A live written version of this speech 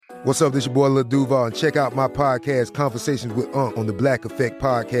What's up, this your boy Lil Duval, and check out my podcast, Conversations with Unc, on the Black Effect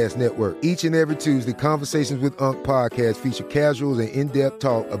Podcast Network. Each and every Tuesday, Conversations with Unc podcast feature casuals and in-depth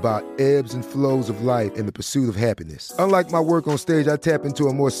talk about ebbs and flows of life and the pursuit of happiness. Unlike my work on stage, I tap into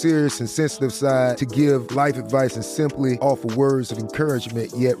a more serious and sensitive side to give life advice and simply offer words of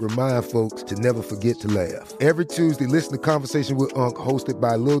encouragement, yet remind folks to never forget to laugh. Every Tuesday, listen to Conversations with Unc, hosted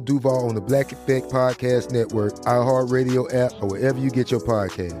by Lil Duval on the Black Effect Podcast Network, iHeartRadio app, or wherever you get your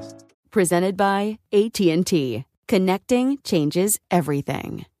podcasts. Presented by AT&T. Connecting changes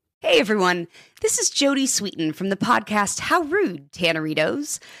everything. Hey everyone, this is Jodie Sweetin from the podcast How Rude,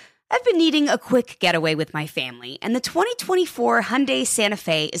 Tanneritos. I've been needing a quick getaway with my family, and the 2024 Hyundai Santa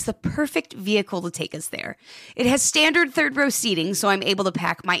Fe is the perfect vehicle to take us there. It has standard third-row seating, so I'm able to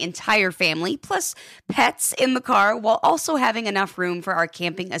pack my entire family, plus pets, in the car, while also having enough room for our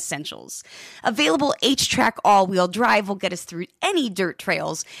camping essentials. Available H-Track all-wheel drive will get us through any dirt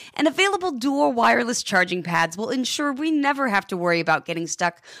trails, and available dual wireless charging pads will ensure we never have to worry about getting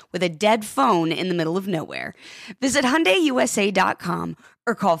stuck with a dead phone in the middle of nowhere. Visit HyundaiUSA.com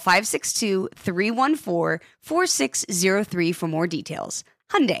or call 562-314-4603 for more details.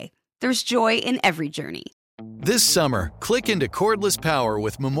 Hyundai, there's joy in every journey. This summer, click into cordless power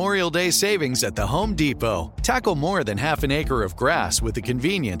with Memorial Day savings at the Home Depot. Tackle more than half an acre of grass with the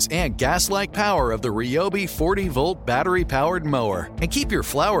convenience and gas-like power of the Ryobi 40-volt battery-powered mower. And keep your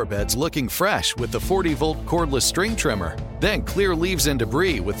flower beds looking fresh with the 40-volt cordless string trimmer. Then clear leaves and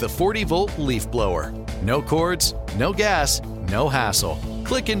debris with the 40-volt leaf blower. No cords, no gas, no hassle.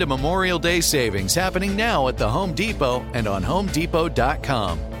 Click into Memorial Day savings happening now at the Home Depot and on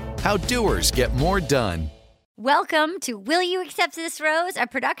HomeDepot.com. How doers get more done. Welcome to Will You Accept This Rose, a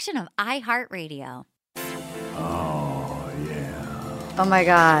production of iHeartRadio. Oh, yeah. Oh, my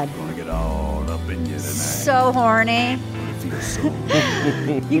God. Gonna get all up in you tonight. So horny.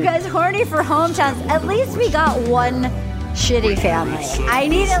 You guys horny for hometowns? At least we got one shitty family. I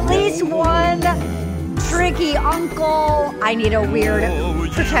need at least one tricky uncle. I need a weird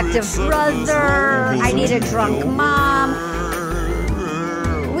protective brother. I need a drunk mom.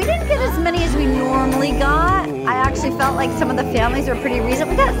 We didn't get as many as we normally got. I actually felt like some of the families were pretty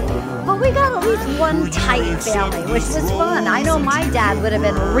reasonable. But we got at least one tight family, which was fun. I know my dad would have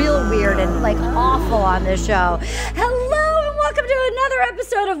been real weird and like awful on this show. Hello and welcome to another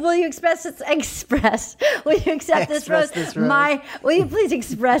episode of Will You Express? Will you accept this rose? Will you please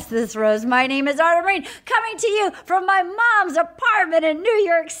express this rose? My name is Arda Marine, coming to you from my mom's apartment in New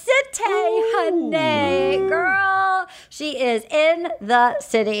York City, honey. Girl, she is in the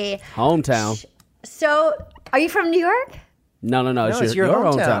city. Hometown. So, are you from New York? No. It's your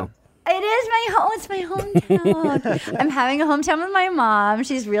hometown. It is my home. It's my hometown. I'm having a hometown with my mom.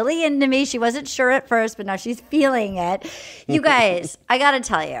 She's really into me. She wasn't sure at first, but now she's feeling it. You guys, I got to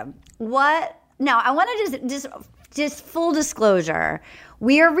tell you what. Now, I want to just full disclosure.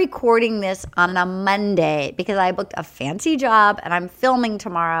 We are recording this on a Monday because I booked a fancy job and I'm filming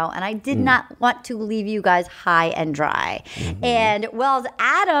tomorrow, and I did not want to leave you guys high and dry. And Wells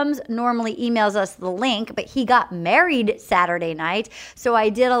Adams normally emails us the link, but he got married Saturday night, so I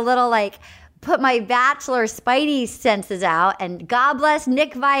did a little put my bachelor spidey senses out, and God bless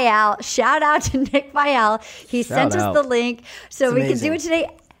Nick Vial. Shout out to Nick Vial. He sent us the link so we could do it today.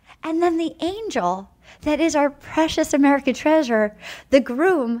 And then the angel that is our precious American treasure, the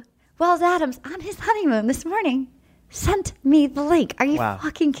groom, Wells Adams, on his honeymoon this morning, sent me the link. Are you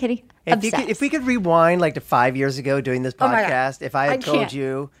fucking kidding? If we could rewind to 5 years ago doing this podcast, if I had told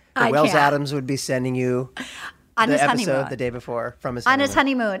you that Wells Adams would be sending you on the his episode honeymoon. The day before from his on honeymoon. his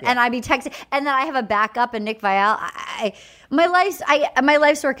honeymoon, Yeah. and I'd be texting, and then I have a backup and Nick Vial. My life's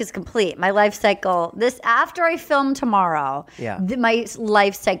work is complete. My life cycle. After I film tomorrow, my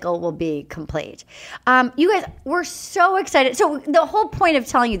life cycle will be complete. You guys, we're so excited. So the whole point of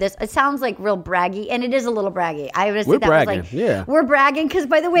telling you this, it sounds like real braggy, and it is a little braggy. I would say we're bragging because,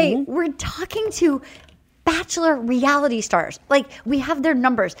 by the way, we're talking to Bachelor reality stars. We have their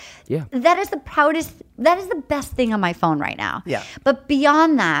numbers. Yeah. That is the best thing on my phone right now. Yeah. But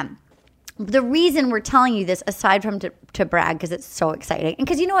beyond that, the reason we're telling you this, aside from to brag, because it's so exciting, and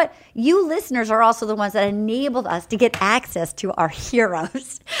because you know what? You listeners are also the ones that enabled us to get access to our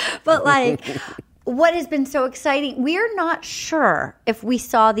heroes. But what has been so exciting, we're not sure if we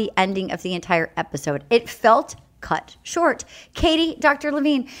saw the ending of the entire episode. It felt cut short. Katie, Dr.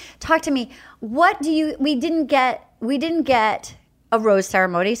 Levine, talk to me. We didn't get a rose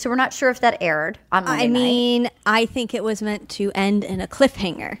ceremony, so we're not sure if that aired on Monday night. I think it was meant to end in a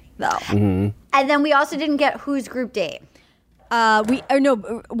cliffhanger, though. Mm-hmm. And then we also didn't get who's group date.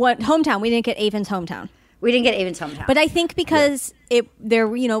 Hometown. We didn't get Avon's hometown. We didn't get Aben's hometown. But I think because there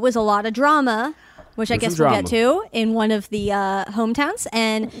was a lot of drama, which I guess we'll get to, in one of the hometowns,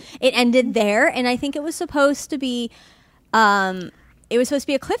 and it ended there. And I think it was supposed to be, a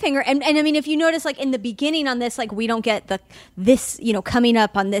cliffhanger. And I mean, if you notice, like in the beginning on this, like we don't get this coming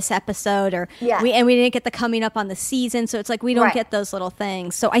up on this episode, or we didn't get the coming up on the season. So it's like we don't get those little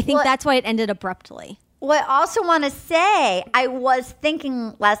things. So I think that's why it ended abruptly. Well, I also want to say, I was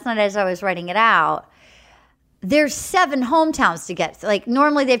thinking last night as I was writing it out, there's 7 hometowns to get. Like,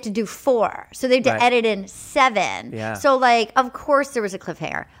 normally they have to do 4. So they have to edit in 7. Yeah. So, like, of course there was a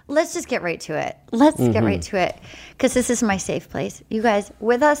cliffhanger. Let's just get right to it. Let's get right to it. Because this is my safe place. You guys,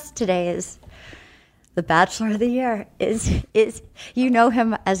 with us today is the Bachelor of the Year. Is you know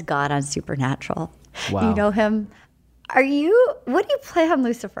him as God on Supernatural. Wow. You know him. What do you play on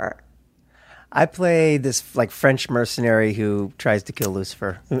Lucifer? I play this like French mercenary who tries to kill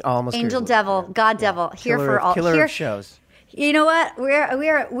Lucifer. Angel devil, God devil, here killer, for all. Killer of shows. You know what?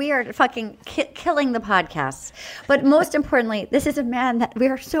 We are fucking killing the podcasts. But most importantly, this is a man that we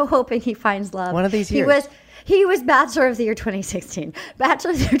are so hoping he finds love. One of these years. He was Bachelor of the Year 2016,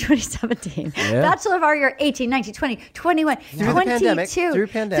 Bachelor of the Year 2017, Bachelor of our Year 18, 19, 20, 21, through 22. Through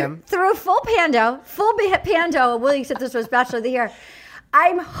pandemic. Through full pando. Willie said this was Bachelor of the Year.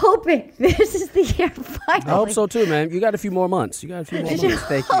 I'm hoping this is the year finally. I hope so too, man. You got a few more months. Thank you.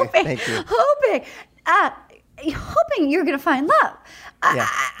 Hoping you're going to find love.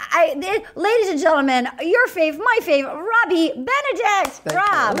 Ladies and gentlemen, my fave, Robbie Benedict.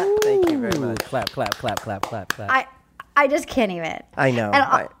 Rob. Thank you very much. Clap. I just can't even. I know.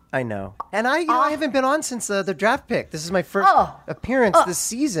 I know. And I haven't been on since the draft pick. This is my first appearance this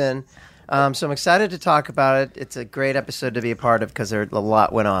season. So I'm excited to talk about it. It's a great episode to be a part of because a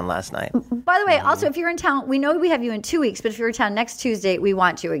lot went on last night. By the way, also, if you're in town, we know we have you in 2 weeks, but if you're in town next Tuesday, we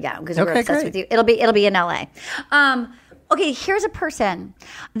want you again because we're obsessed with you. It'll be in LA. Okay, here's a person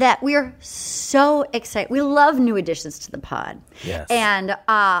that we are so excited. We love new additions to the pod. Yes. And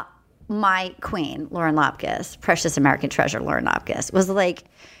my queen, Lauren Lapkus, precious American treasure, Lauren Lapkus, was like,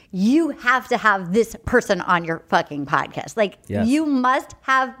 you have to have this person on your fucking podcast. Like, you must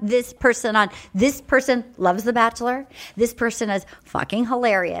have this person on. This person loves The Bachelor. This person is fucking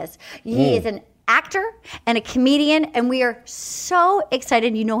hilarious. He is an actor and a comedian, and we are so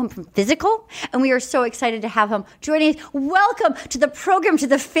excited. You know him from Physical, and we are so excited to have him joining us. Welcome to the program, to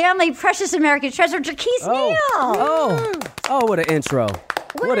the family, precious American treasure, Jaquise Neal. Oh, what an intro.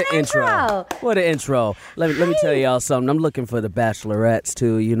 What an intro. What an intro. Let me tell y'all something. I'm looking for the bachelorettes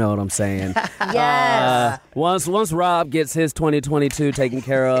too, you know what I'm saying? Yes. Once Rob gets his 2022 taken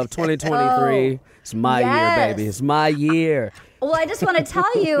care of, 2023, it's my year, baby. It's my year. Well, I just want to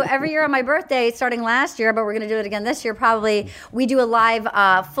tell you, every year on my birthday, starting last year, but we're going to do it again this year probably, we do a live,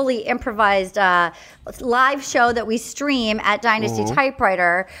 fully improvised live show that we stream at Dynasty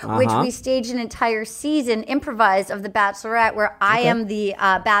Typewriter, which we stage an entire season improvised of The Bachelorette, where I am the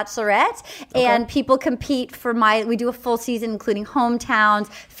Bachelorette, and people compete for we do a full season, including hometowns,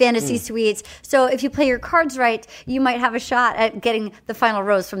 fantasy suites. So if you play your cards right, you might have a shot at getting the final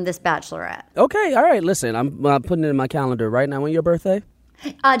rose from this Bachelorette. Okay, all right, listen, I'm putting it in my calendar right now. When your birthday?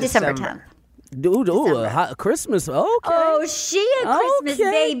 December 10th. Christmas. Okay. Oh, she a Christmas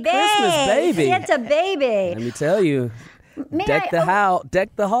baby. Christmas baby. Santa baby. Let me tell you. Deck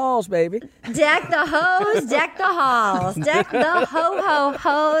the halls, baby. Deck the hose, deck the halls. Deck the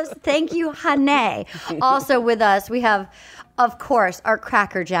hose. Thank you, honey. Also with us, we have, of course, our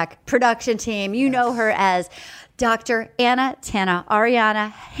Crackerjack production team. You know her as Dr. Anna Tana,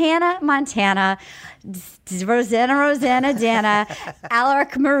 Ariana, Hannah Montana, Rosanna, Dana,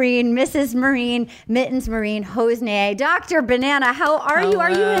 Alaric Marine, Mrs. Marine, Mittens Marine, Hosnay, Dr. Banana. How are you? Are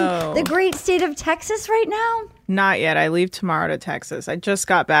you in the great state of Texas right now? Not yet. I leave tomorrow to Texas. I just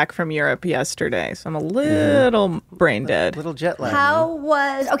got back from Europe yesterday, so I'm a little brain dead. A little jet lag.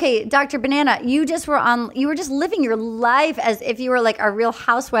 Okay, Dr. Banana, you were just living your life as if you were like a real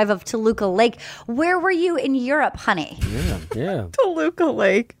housewife of Toluca Lake. Where were you in Europe, honey? Yeah. Toluca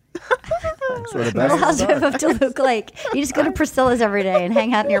Lake. Little housewife of Toluca Lake. You just go to Priscilla's every day and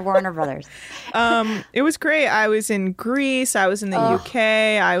hang out near Warner Brothers. It was great. I was in Greece. I was in the UK.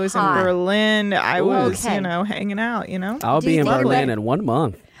 I was in Berlin. I was, hanging out, I'll be in Berlin in 1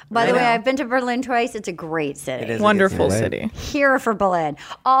 month. By the way, I've been to Berlin twice. It's a great city. It is wonderful city. Here for Berlin.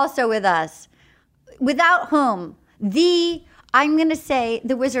 Also with us, without whom, the I'm going to say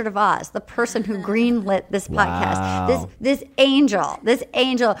the Wizard of Oz, the person who greenlit this podcast. This angel,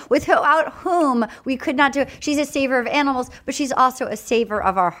 without whom we could not do it. She's a saver of animals, but she's also a saver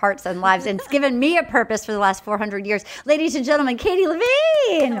of our hearts and lives, and it's given me a purpose for the last 400 years. Ladies and gentlemen, Katie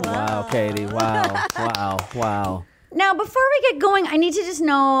Levine. Wow, Katie. Wow. Now, before we get going, I need to just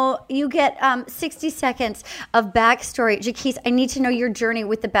know, you get 60 seconds of backstory. Jaquise, I need to know your journey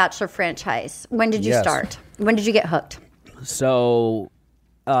with the Bachelor franchise. When did you start? When did you get hooked? So,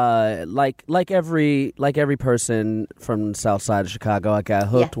 like every person from the South Side of Chicago, I got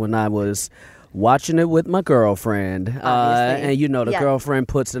hooked when I was watching it with my girlfriend. And the girlfriend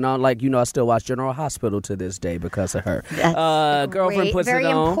puts it on. I still watch General Hospital to this day because of her. Girlfriend puts it on. Very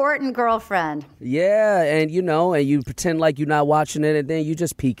important girlfriend. Yeah, and you pretend like you're not watching it, and then you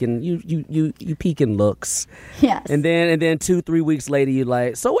just peeking. You peeking looks. Yes. And then 2-3 weeks later, you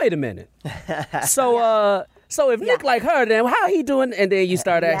like. So wait a minute. So if Nick like her, then how he doing? And then you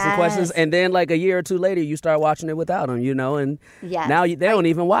start asking questions, and then like a year or two later, you start watching it without him, and now they don't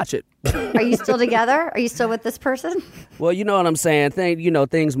even watch it. Are you still together? Are you still with this person? Well, you know what I'm saying.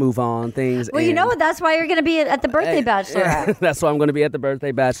 Things move on. Well, that's why you're going to be at the birthday bachelorette. That's why I'm going to be at the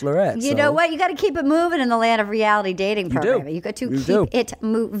birthday bachelorette. You know what? You got to keep it moving in the land of reality dating programming. You got to keep it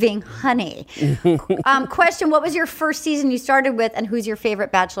moving, honey. Question: what was your first season you started with, and who's your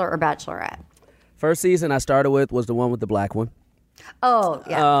favorite bachelor or bachelorette? First season I started with was the one with the black one. Oh,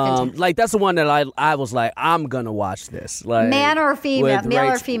 yeah. That's the one that I was like, I'm going to watch this. Man or female?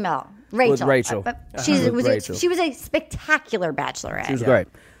 Male or female? Rachel. With Rachel. She was a spectacular bachelorette.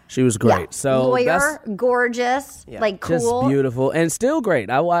 She was great. Yeah. So lawyer, gorgeous, cool. Just beautiful. And still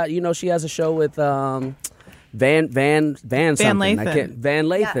great. She has a show with Van Lathan. Van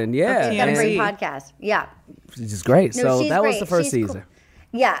Lathan, yeah. She got a great podcast. Yeah. She's just great. So that was the first season. Cool.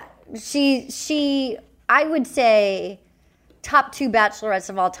 Yeah. She I would say top 2 bachelorettes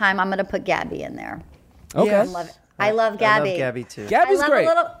of all time. I'm going to put Gabby in there. Okay. Yeah, I love Gabby. I love Gabby too. Gabby's great.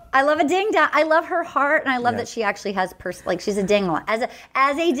 I love a ding dong. I love her heart, and I love that she actually has she's a dingling. As a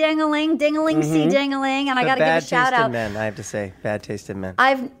dingling, see dingling, and I got to give a shout out. Bad taste in men, I have to say. Bad taste in men.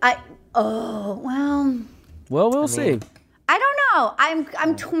 Well, we'll see. I don't know.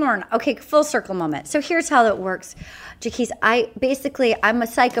 I'm torn. Okay, full circle moment. So here's how that works. Jaquise, I'm a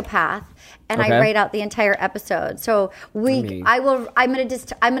psychopath, and I write out the entire episode. So I'm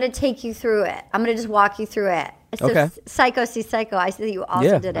gonna take you through it. I'm gonna just walk you through it. So Psycho see Psycho. I see that you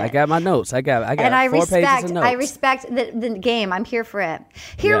also did it. I got my notes. I got and 4 pages of notes. I respect the game. I'm here for it.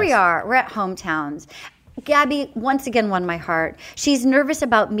 Here we are. We're at Hometowns. Gabby once again won my heart. She's nervous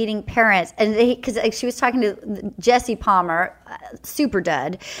about meeting parents, and because she was talking to Jesse Palmer, super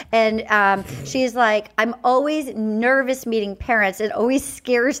dead, and she's like, "I'm always nervous meeting parents. It always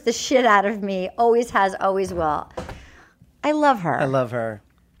scares the shit out of me. Always has, always will." I love her. I love her.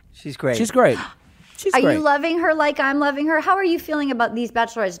 She's great. She's great. Are you loving her like I'm loving her? How are you feeling about these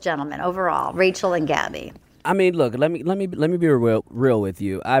bachelorettes, gentlemen, overall, Rachel and Gabby? I mean, look, let me be real with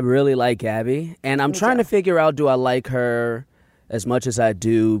you. I really like Gabby, and I'm trying to figure out, do I like her as much as I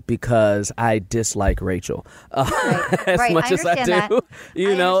do because I dislike Rachel as much as I do.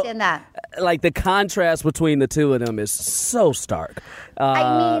 I understand that. Like the contrast between the two of them is so stark.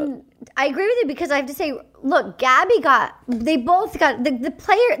 I agree with you because I have to say, look, they both got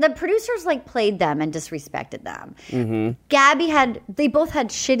the producers played them and disrespected them. Mm-hmm. They both had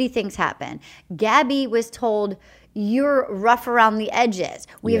shitty things happen. Gabby was told, you're rough around the edges.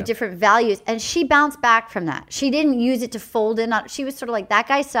 We have different values. And she bounced back from that. She didn't use it to fold in. She was sort of like, that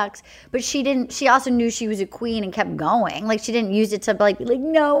guy sucks. But she also knew she was a queen and kept going. She didn't use it to be like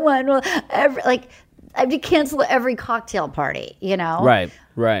no one will ever, I have to cancel every cocktail party, Right.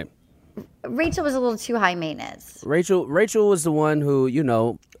 Rachel was a little too high maintenance. Rachel was the one who,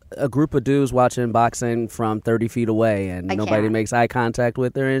 a group of dudes watching boxing from 30 feet away, and nobody makes eye contact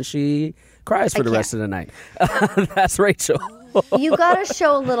with her, and she cries for the rest of the night. That's Rachel. You got to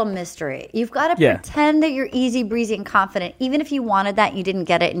show a little mystery. You've got to pretend that you're easy breezy and confident. Even if you wanted that, you didn't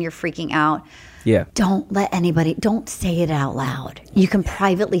get it, and you're freaking out. Yeah. Don't say it out loud. You can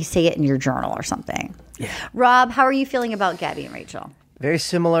privately say it in your journal or something. Yeah. Rob, how are you feeling about Gabby and Rachel? Very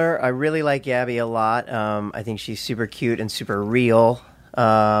similar. I really like Gabby a lot. I think she's super cute and super real.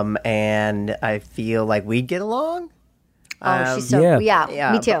 And I feel like we'd get along. She's so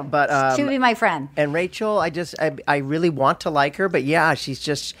me too. But she would be my friend. And Rachel, I really want to like her, but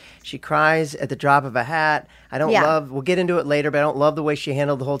she cries at the drop of a hat. I don't love. We'll get into it later, but I don't love the way she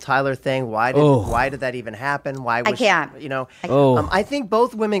handled the whole Tyler thing. Why did that even happen? Why was I can't. I think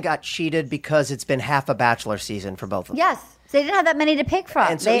both women got cheated because it's been half a Bachelor season for both of them. Yes. So they didn't have that many to pick from.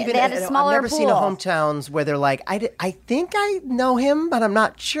 And so they had a smaller I've never pool. seen a hometowns where they're like, I think I know him, but I'm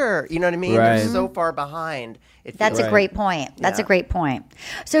not sure. You know what I mean? Right. They're so far behind. That's a great point. That's a great point.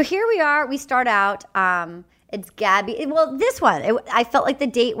 So here we are. We start out. It's Gabby. Well, this one, I felt like the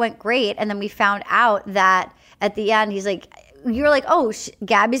date went great. And then we found out that at the end, he's like, you're like, oh,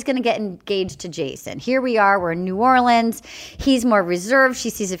 Gabby's going to get engaged to Jason. Here we are. We're in New Orleans. He's more reserved. She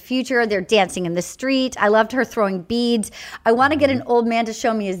sees a future. They're dancing in the street. I loved her throwing beads. I want to get an old man to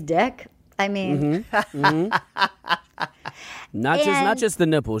show me his dick. I mean, not just the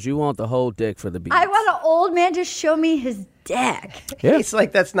nipples. You want the whole dick for the beads. I want an old man to show me his dick. Yeah. He's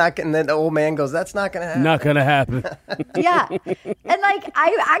like, that's not going to, and then the old man goes, that's not going to happen. Not gonna happen. Yeah. And like,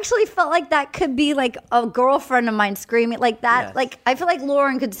 I actually felt like that could be like a girlfriend of mine screaming like that. Yes. Like, I feel like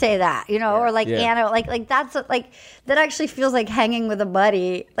Lauren could say that, you know, or like Yeah. Anna, like that's like, that actually feels like hanging with a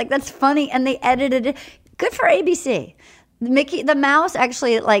buddy. Like, that's funny. And they edited it. Good for ABC. Mickey the mouse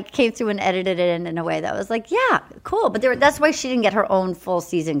actually like came through and edited it in a way that was like, yeah, cool. But that's why she didn't get her own full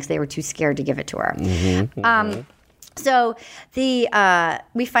season, because they were too scared to give it to her. So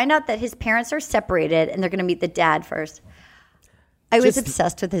we find out that his parents are separated and they're going to meet the dad first. I was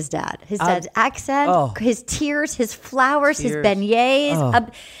obsessed with his dad. His dad's accent, his tears, his flowers, his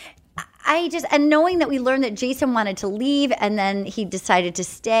beignets. And knowing that we learned that Jason wanted to leave and then he decided to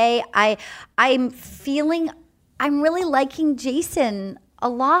stay, I'm really liking Jason a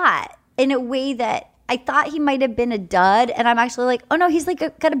lot in a way that I thought he might have been a dud. And I'm actually like, oh no, he's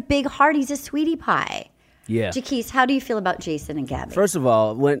like got a big heart. He's a sweetie pie. Yeah. Jaquise, how do you feel about Jason and Gabby? First of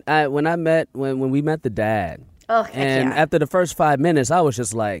all, when we met the dad, after the first 5 minutes, I was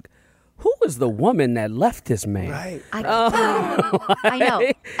just like, who is the woman that left this man? Right. I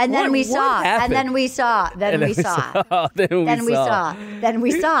know. And then we saw. happened? And then we saw. Then we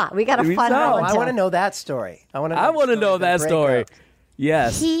saw. We got a fun one. I want to know that story. I want to know that story.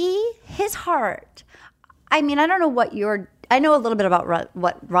 Yes. His heart. I mean, I don't know I know a little bit about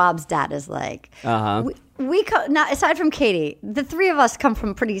what Rob's dad is like. We now, aside from Katie, the three of us come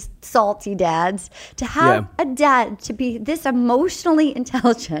from pretty salty dads. To have a dad to be this emotionally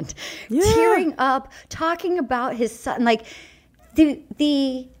intelligent, tearing up, talking about his son, like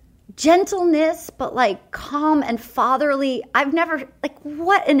the gentleness, but like calm and fatherly. I've never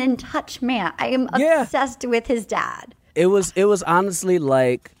what an in touch man. I am obsessed with his dad. It was honestly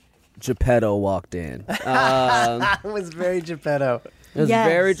like Geppetto walked in. It was very Geppetto. It was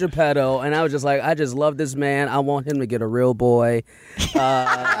very Geppetto, and I was just like, I just love this man. I want him to get a real boy.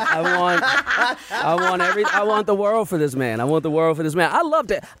 I want the world for this man. I want the world for this man. I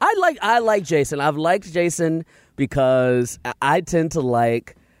loved it. I like Jason. I've liked Jason because I tend to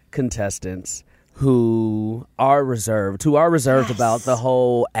like contestants who are reserved about the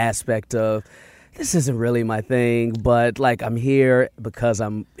whole aspect of, this isn't really my thing, but like I'm here because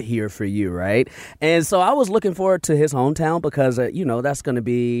I'm here for you, right? And so I was looking forward to his hometown because, that's going to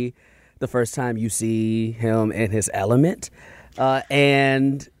be the first time you see him in his element.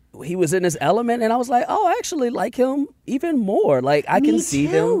 And he was in his element, and I was like, oh, I actually like him even more. Like I can see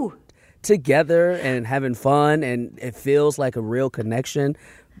them together and having fun, and it feels like a real connection.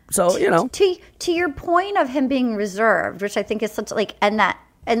 So, To your point of him being reserved, which I think is such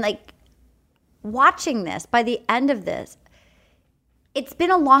watching this, by the end of this, it's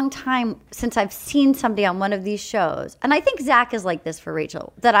been a long time since I've seen somebody on one of these shows. And I think Zach is like this for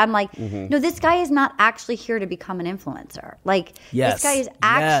Rachel, that I'm like, no, this guy is not actually here to become an influencer. Like, this guy is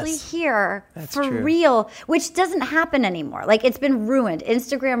actually here for real, which doesn't happen anymore. Like, it's been ruined.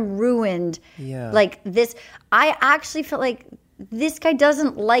 Instagram ruined like this. I actually feel like this guy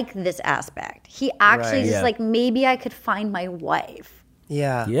doesn't like this aspect. He actually just like, maybe I could find my wife.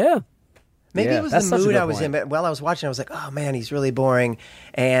 Yeah. Yeah. Maybe it was the mood I was in. But while I was watching, I was like, oh, man, he's really boring.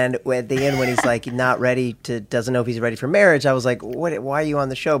 And at the end, when he's like not ready doesn't know if he's ready for marriage, I was like, why are you on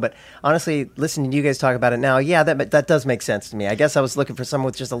the show? But honestly, listening to you guys talk about it now, that does make sense to me. I guess I was looking for someone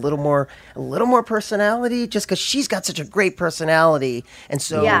with just a little more personality, just because she's got such a great personality. And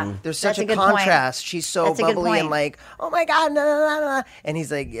so there's such a contrast. Point. She's so bubbly and like, oh, my God, no. And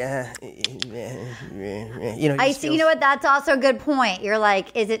he's like, I see. You know what? That's also a good point. You're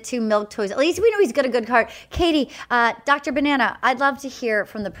like, is it too milk toys? At least we know he's got a good heart. Katie, Dr. Banana, I'd love to hear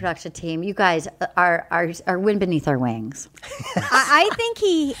from the production team. You guys are wind beneath our wings. I think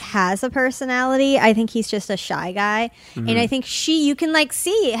he has a personality. I think he's just a shy guy. Mm-hmm. And I think you can like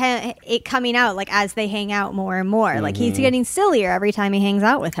see it coming out like as they hang out more and more. Mm-hmm. Like he's getting sillier every time he hangs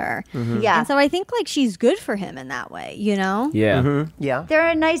out with her. Mm-hmm. Yeah. And so I think like she's good for him in that way, Yeah. Mm-hmm. Yeah. They're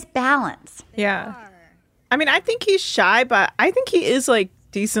a nice balance. Yeah. I mean, I think he's shy, but I think he is like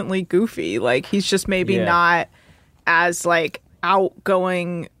decently goofy. Like he's just maybe not as like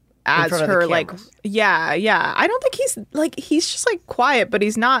outgoing as her. Like, yeah. I don't think he's just like quiet, but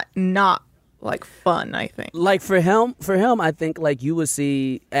he's not like fun, I think. Like for him, I think like you would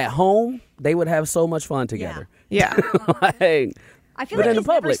see at home, they would have so much fun together. Yeah. Like, I feel like he's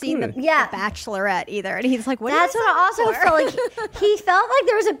never seen the Bachelorette either, and he's like, That's what I also felt like. He felt like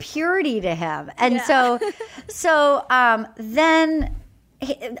there was a purity to him, and so then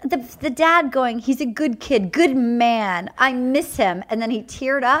the dad going, he's a good kid, good man. I miss him, and then he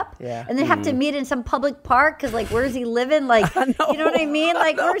teared up, and they have to meet in some public park because like, where's he living? Like, you know what I mean?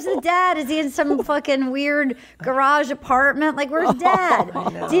 Like, where's the dad? Is he in some fucking weird garage apartment? Like, where's dad?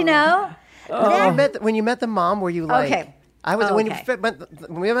 Do you know? When you met the mom, were you like? Okay. When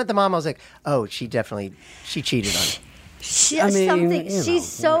we met the mom, I was like, oh, she cheated on him. She's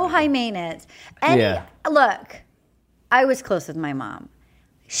so high maintenance. And look, I was close with my mom.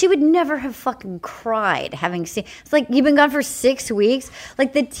 She would never have fucking cried having seen. It's like, you've been gone for 6 weeks.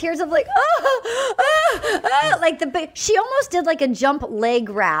 Like the tears of like, like she almost did like a jump leg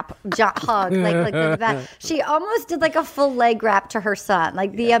wrap hug. like the back. She almost did like a full leg wrap to her son.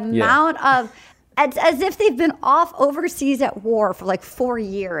 Like the amount of, as if they've been off overseas at war for like 4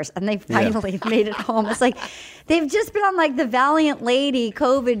 years and they finally made it home. It's like they've just been on like the Valiant Lady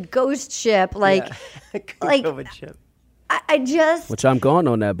COVID ghost ship. Like, COVID ship. I just... Which I'm going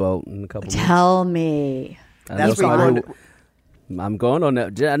on that boat in a couple weeks. Tell me. That's where I'm going on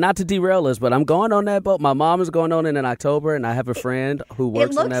that. Not to derail us, but I'm going on that boat. My mom is going on it in October, and I have a friend who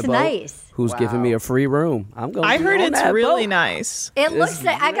works on that boat. It looks nice. Who's giving me a free room. I'm going. I heard it's really boat. Nice. It looks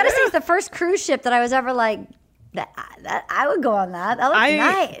like, I gotta say, it's the first cruise ship that I was ever like, that I would go on that. That looks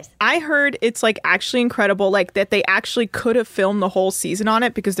nice. I heard it's like actually incredible, like that they actually could have filmed the whole season on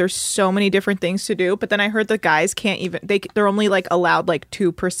it because there's so many different things to do. But then I heard the guys can't even, they're only like allowed like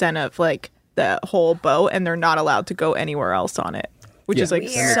 2% of like the whole boat, and they're not allowed to go anywhere else on it, which is like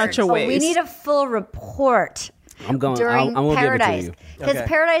such a waste. We need a full report. I'm going during I'm Paradise, give it to you because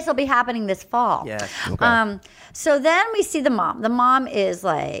Paradise will be happening this fall. Yes. Okay. So then we see the mom. The mom is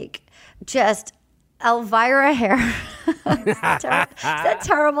like just Elvira hair. Is that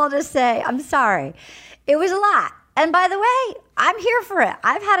terrible to say? I'm sorry. It was a lot. And by the way, I'm here for it.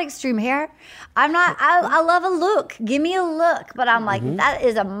 I've had extreme hair. I'm not, I love a look. Give me a look. But I'm like, that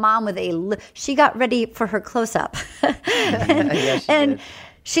is a mom with a look. She got ready for her close-up. and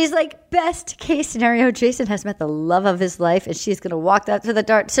she's like, best case scenario, Jason has met the love of his life, and she's going to walk out to the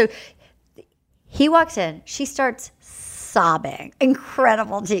dark. So he walks in. She starts sobbing.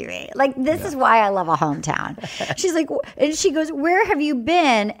 Incredible TV. Like, this is why I love a hometown. She's like, and she goes, where have you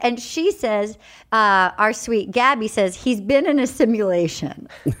been? And she says, our sweet Gabby says, he's been in a simulation.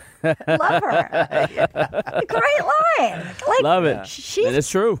 Love her. Great line. Like, love it. And it's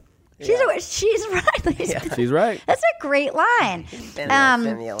true. She's right. She's right. That's a great line. He's been in a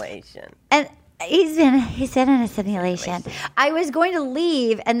simulation. And he's been in a simulation. I was going to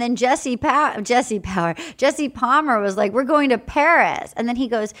leave, and then Jesse Palmer was like, we're going to Paris. And then he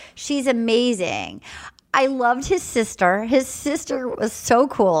goes, she's amazing. I loved his sister. His sister was so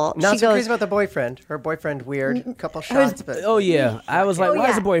cool. Not so crazy about the boyfriend. Her boyfriend, weird. Couple shots. But oh, yeah. I was like, why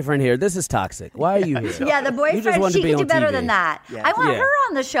is the boyfriend here? This is toxic. Why are you here? Yeah, the boyfriend, she could do better than that. Yeah. I want her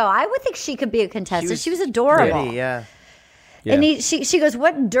on the show. I would think she could be a contestant. She was adorable. Pretty, yeah. And she goes,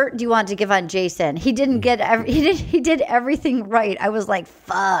 what dirt do you want to give on Jason? He didn't get he did everything right. I was like,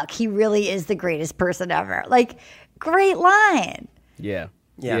 fuck, he really is the greatest person ever. Like, great line. Yeah.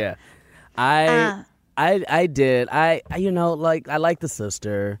 I did. I like the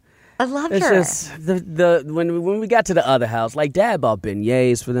sister. I loved it's her. It's just the when we got to the other house, like Dad bought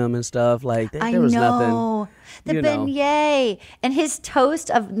beignets for them and stuff. Like there was nothing. The beignet and his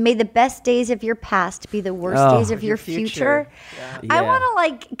toast of "May the best days of your past be the worst days of your future." Yeah. I want to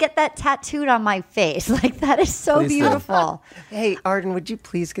like get that tattooed on my face. Like, that is so beautiful. Hey, Arden, would you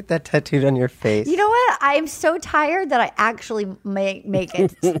please get that tattooed on your face? You know what? I am so tired that I actually make a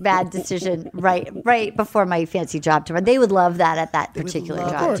bad decision right before my fancy job tomorrow. They would love that at that particular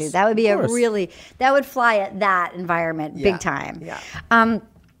job too. That would be that would fly at that environment big time. Yeah.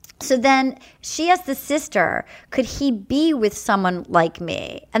 So then she asked the sister, could he be with someone like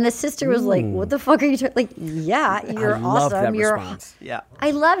me? And the sister was like, what the fuck are you talking? Like, yeah, you're awesome. You're response. Yeah.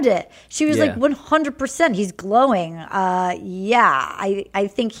 I loved it. She was like, 100%. He's glowing. I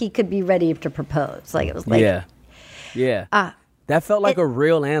think he could be ready to propose. Like, it was like. Yeah. That felt like a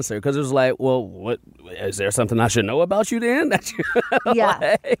real answer, because it was like, well, what is there something I should know about you then? But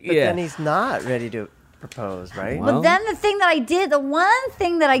then he's not ready to propose, right? Well, then the one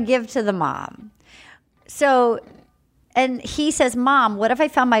thing that I give to the mom. So, and he says, Mom, what if I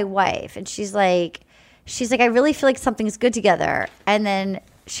found my wife? And she's like, she's like, I really feel like something's good together. And then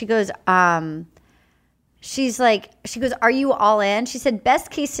she goes, are you all in? She said,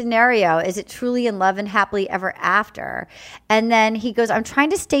 best case scenario, is it truly in love and happily ever after? And then he goes, I'm trying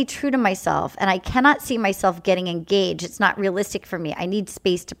to stay true to myself and I cannot see myself getting engaged. It's not realistic for me. I need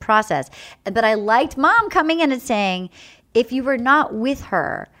space to process. But I liked Mom coming in and saying, if you were not with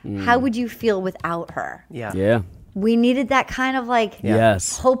her, how would you feel without her? Yeah. We needed that kind of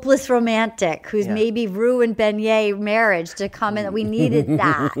hopeless romantic who's maybe ruined Beignet marriage to come in. We needed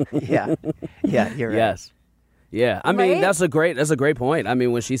that. Yeah, you're right. Yes. Yeah. I mean, that's a great point. I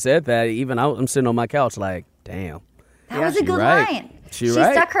mean, when she said that, even I'm sitting on my couch like, damn. That was a good line. She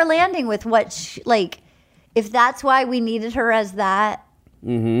stuck her landing with what, if that's why we needed her as that,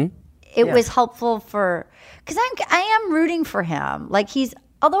 it was helpful for, because I am rooting for him.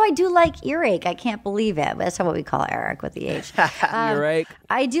 Although I do like Earache. I can't believe it. That's what we call Eric with the H. Earache.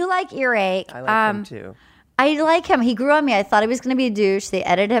 I do like Earache. I like him too. I like him. He grew on me. I thought he was going to be a douche. They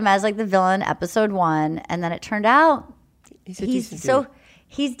edited him as the villain, episode 1. And then it turned out so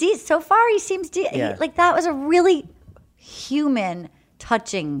far he seems that was a really human,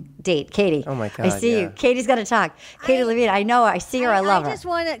 touching date. Katie. Oh my God. I see you. Katie's got to talk. Katie Levine. I know her. I see her. I love her. I just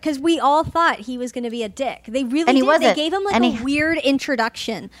want to, because we all thought he was going to be a dick. They really and he did. Wasn't. They gave him a weird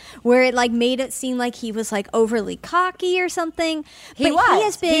introduction where it made it seem like he was overly cocky or something. He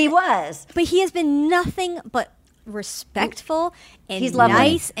was. But he has been nothing but respectful and he's lovely.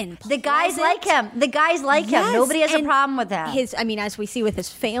 Nice and pleasant. The guys like him. Yes, nobody has a problem with him. As we see with his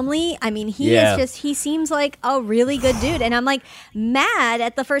family, he seems like a really good dude. And I'm mad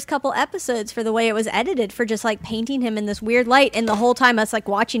at the first couple episodes for the way it was edited, for just painting him in this weird light, and the whole time us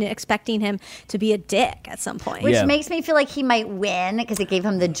watching it, expecting him to be a dick at some point. Which makes me feel like he might win because it gave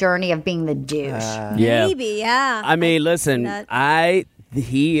him the journey of being the douche. Maybe, yeah. I mean, listen,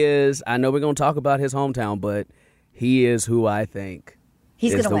 he is, I know we're going to talk about his hometown, but he is who I think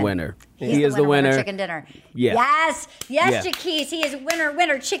is the winner. He is the winner. Chicken dinner. Yeah. Yes, Jaquise. He is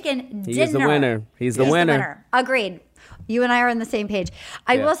winner chicken dinner. He is the winner. He's the winner. Agreed. You and I are on the same page.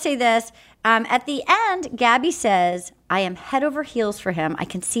 I will say this. At the end, Gabby says, I am head over heels for him. I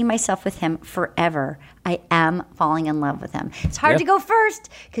can see myself with him forever. I am falling in love with him. It's hard to go first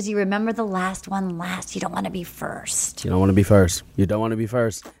because you remember the last one last. You don't want to be first. You don't want to be first.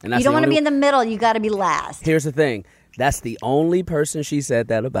 And that's you don't want to be in the middle. You got to be last. Here's the thing. That's the only person she said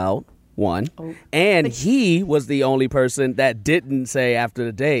that about, one. And he was the only person that didn't say after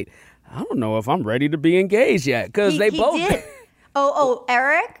the date, I don't know if I'm ready to be engaged yet. Because they both did.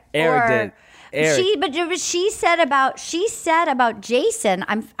 Eric? Eric did. She said about Jason,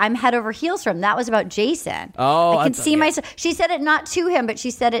 I'm head over heels for him. That was about Jason. Oh, I can see myself. She said it not to him, but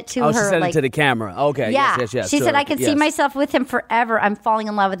she said it to her. She said it to the camera. Okay. Yeah. Yes. She said, I can see myself with him forever. I'm falling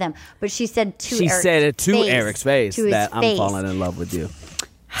in love with him. But she said Eric's face that I'm face. falling in love with you.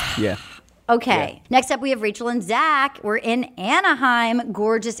 Yeah. Okay. Yeah. Next up, we have Rachel and Zach. We're in Anaheim,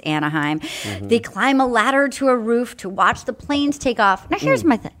 gorgeous Anaheim. Mm-hmm. They climb a ladder to a roof to watch the planes take off. Now, here's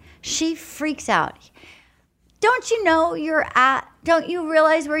my thing. She freaks out. Don't you know don't you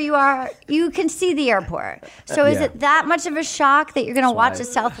realize where you are? You can see the airport. So is it that much of a shock that you're going to watch a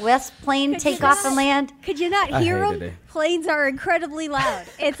Southwest plane take off and land? Could you not hear them? Planes are incredibly loud.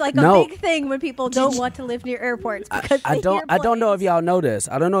 It's a big thing when people don't want to live near airports. I don't know if y'all know this.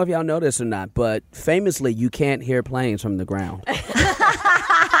 I don't know if y'all know this or not, but famously, you can't hear planes from the ground.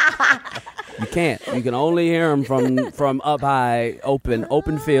 You can't. You can only hear them from up high,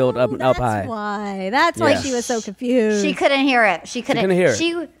 open field, up high. That's why she was so confused. She couldn't hear it. She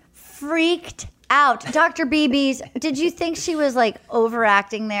freaked out. Dr. BB's, did you think she was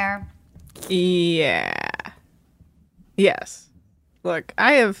overacting there? Yeah. Yes. Look,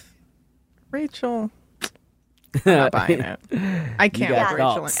 I have Rachel. I'm not buying it. I can't with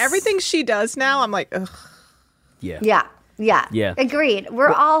Rachel. Everything she does now, I'm like, ugh. Yeah. Agreed.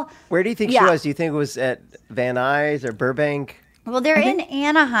 Where do you think she was? Do you think it was at Van Nuys or Burbank? Well, they're in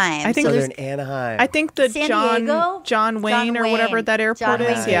Anaheim. I think they're in Anaheim. I think the John Wayne or whatever that airport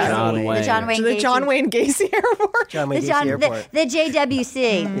is. Yeah. The John Wayne Gacy Airport. John Wayne Gacy Airport. The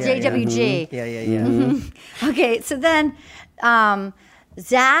JWC. JWG. Yeah. Mm-hmm. Okay, so then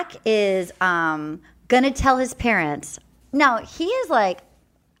Zach is going to tell his parents. Now, he is I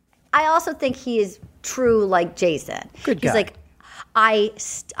also think he is true like Jason. Good guy. He's like, I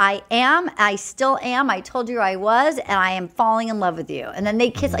still am. I told you I was, and I am falling in love with you. And then they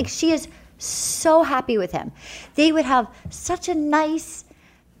kiss. She is so happy with him. They would have such a nice,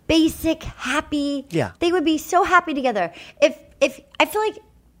 basic, happy. Yeah. They would be so happy together. If I feel like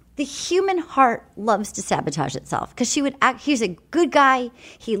the human heart loves to sabotage itself because she would act. He's a good guy.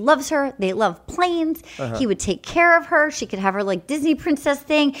 He loves her. They love planes. He would take care of her. She could have her like Disney princess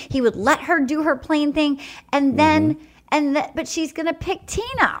thing. He would let her do her plane thing, and then but she's gonna pick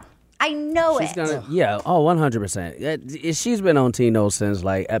Tina. I know she's gonna, yeah, 100%. She's been on Tino since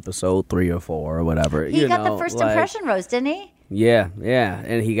like episode 3 or 4 or whatever. He got the first impression rose, didn't he? Yeah,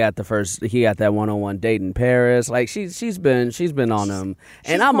 and he got that one-on-one date in Paris. Like she's been on him,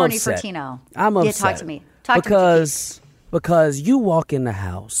 and I'm horny upset. For Tino. I'm upset. Yeah, talk to me. Because you walk in the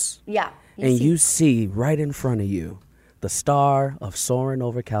house, you see right in front of you the star of Soaring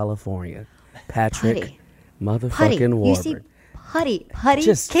Over California, Patrick motherfucking Warburton. Putty,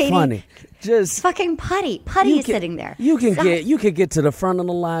 just Katie. Funny, just fucking Putty. Putty is sitting there. You can get to the front of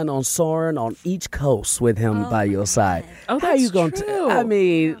the line on Soaring on each coast with him by your side. Oh, how you that's gonna? true. I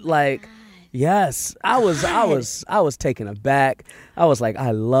mean, like, yes, I was taken aback. I was like,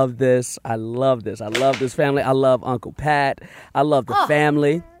 I love this. I love this family. I love Uncle Pat. I love the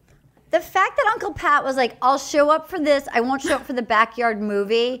family. The fact that Uncle Pat was like, I'll show up for this. I won't show up for the backyard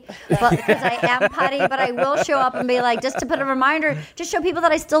movie because I am Putty, but I will show up and be like, just to put a reminder, just show people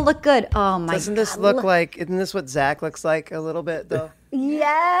that I still look good. Oh, my God. Isn't this what Zach looks like a little bit, though?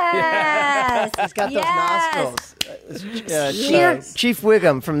 Yes. He's got those nostrils. Chief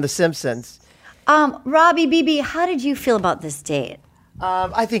Wiggum from The Simpsons. Robbie, BB, how did you feel about this date?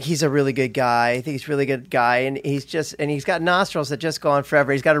 I think he's a really good guy. And he's got nostrils that just go on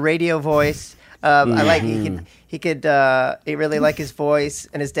forever. He's got a radio voice. I like he really like his voice,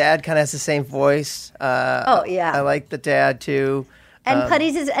 and his dad kind of has the same voice. I like the dad too. And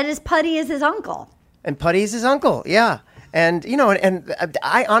his Putty is his uncle. And Putty's his uncle, yeah. And and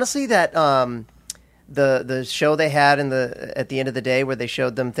I honestly that the show they had at the end of the day where they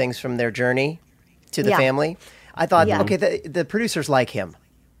showed them things from their journey to the family. I thought, okay, the producers like him.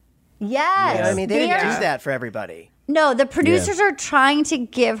 Yes. You know what I mean? They didn't do that for everybody. No, the producers are trying to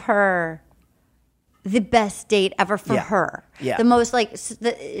give her the best date ever for her. Yeah. The most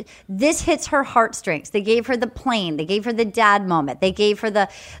this hits her heartstrings. They gave her the plane. They gave her the dad moment. They gave her the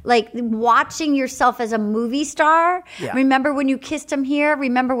watching yourself as a movie star. Yeah. Remember when you kissed him here?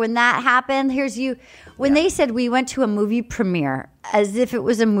 Remember when that happened? Here's you. When they said we went to a movie premiere as if it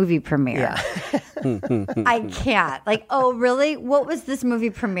was a movie premiere. Yeah. I can't. Like, oh, really? What was this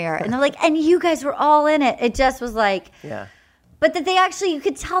movie premiere? And they're like, and you guys were all in it. It just was like, yeah. But that they actually, you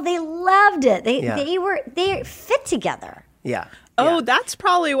could tell they loved it. They fit together. Yeah. Oh, that's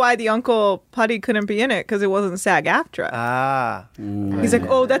probably why the Uncle Putty couldn't be in it, because it wasn't SAG-AFTRA. Ah. He's like,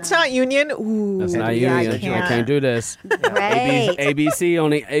 oh, that's not union? Ooh, that's not union. I can't do this. Right.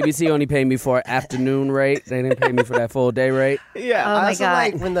 ABC only paid me for afternoon rate. They didn't pay me for that full day rate. Yeah. Oh, I my also God.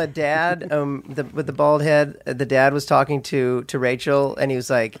 like when the dad, with the bald head, the dad was talking to Rachel, and he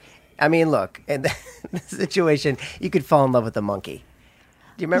was like, I mean, look, in the situation, you could fall in love with a monkey.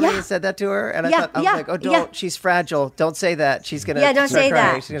 Do you remember he said that to her? And I was like, oh, don't, she's fragile. Don't say that. She's going to don't say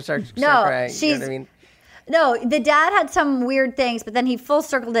crying. that. She's going to start crying. She's, you know what I mean? No, the dad had some weird things, but then he full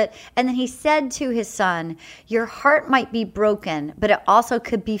circled it. And then he said to his son, your heart might be broken, but it also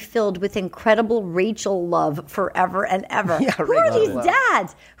could be filled with incredible Rachel love forever and ever. Yeah, Who are these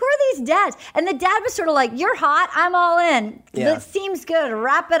dads? Who are these dads? And the dad was sort of like, you're hot. I'm all in. Yeah. That seems good.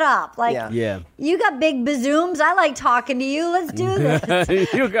 Wrap it up. Like, you got big bazooms. I like talking to you. Let's do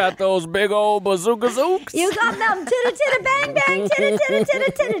this. You got those big old bazooka zooks. You got them. Titta, titta, bang, bang. Titta, titta,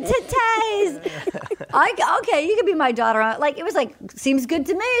 titta, titta, titties. Okay, you could be my daughter. Like, it was like, seems good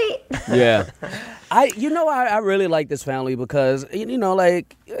to me. Yeah. I really like this family because,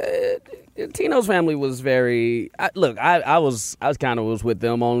 Tino's family was very, I was kind of with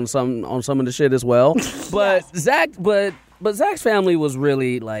them on some of the shit as well. But Zach's family was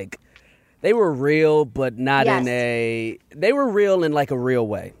really like, they were real, but not they were real in like a real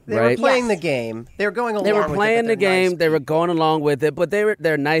way. They were playing the game. They were going along with it. They were playing the game. Nice they were going along with it, but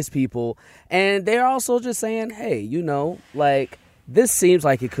they're nice people. And they're also just saying, hey, like, this seems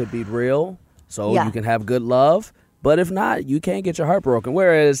like it could be real, so you can have good love. But if not, you can't get your heart broken.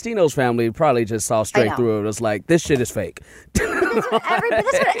 Whereas Tino's family probably just saw straight through it. It was like, this shit is fake. That's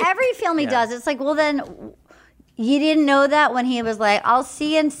what every family does. It's like, well, then... You didn't know that when he was like, I'll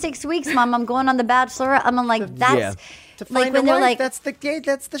see you in 6 weeks, Mom. I'm going on The Bachelorette. I'm like, that's to find like when they're wife, like,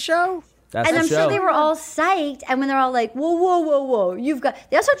 that's the show. That's and the I'm show. sure they were all psyched. And when they're all like, whoa, you've got.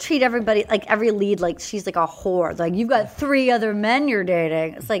 They also treat everybody like every lead like she's like a whore. Like you've got 3 other men you're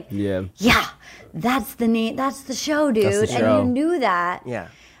dating. It's like, that's the name. That's the show, dude. That's the show. And you knew that. Yeah.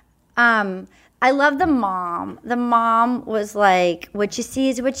 I love the mom. The mom was like, what you see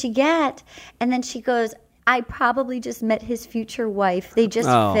is what you get. And then she goes, I probably just met his future wife. They just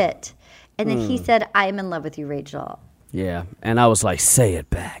fit. And then he said, I am in love with you, Rachel. Yeah. And I was like, say it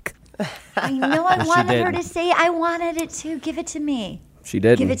back. I know I wanted her to say it. I wanted it to. Give it to me. She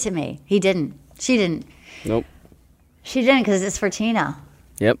didn't. Give it to me. He didn't. She didn't. Nope. She didn't because it's for Tina.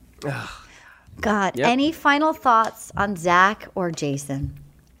 Yep. God. Yep. Any final thoughts on Zach or Jason?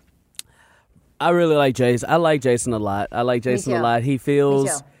 I really like Jason. I like Jason a lot. I like Jason a lot. He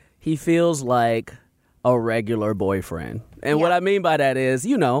feels like a regular boyfriend. And what I mean by that is,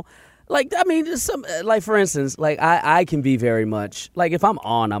 for instance, I can be very much, like, if I'm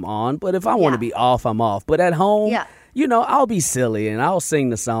on, I'm on. But if I want to be off, I'm off. But at home, I'll be silly and I'll sing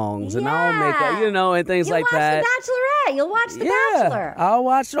the songs and I'll make and things like that. You'll watch The Bachelor. I'll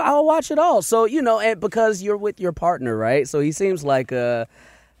watch it all. So, and because you're with your partner, right? So he seems like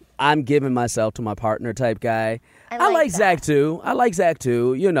I'm giving myself to my partner type guy. I like Zach too. I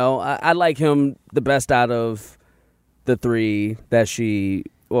like him the best out of the three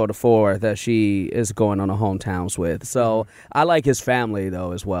the four that she is going on a hometowns with. So I like his family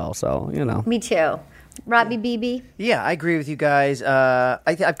though as well. So, Me too. Robbie BB? Yeah, I agree with you guys.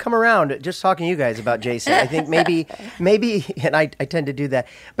 I've come around just talking to you guys about Jason. I think maybe, and I tend to do that,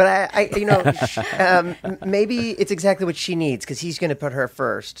 but maybe it's exactly what she needs because he's going to put her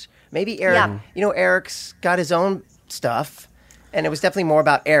first. Maybe Eric, Eric's got his own stuff, and it was definitely more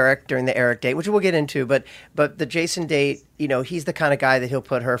about Eric during the Eric date, which we'll get into. But the Jason date, he's the kind of guy that he'll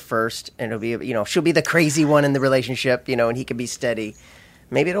put her first, and it'll be, she'll be the crazy one in the relationship, and he can be steady.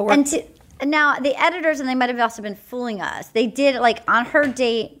 Maybe it'll work. Now, the editors, and they might have also been fooling us, they did, on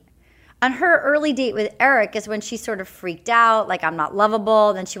her early date with Eric is when she sort of freaked out, like, I'm not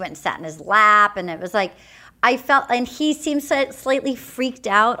lovable. Then she went and sat in his lap, and it was like, I felt, and he seemed slightly freaked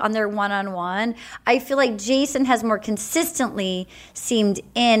out on their one-on-one. I feel like Jason has more consistently seemed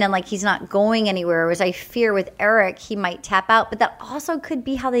in and like he's not going anywhere, whereas I fear with Eric he might tap out, but that also could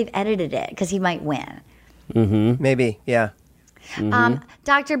be how they've edited it, because he might win. Mm-hmm. Maybe, yeah. Mm-hmm.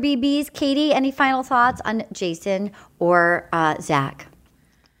 Dr. BB's, Katie, any final thoughts on Jason or Zach?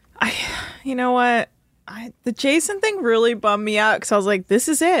 You know what? The Jason thing really bummed me out because I was like, this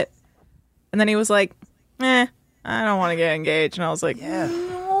is it. And then he was like, I don't want to get engaged. And I was like, yeah.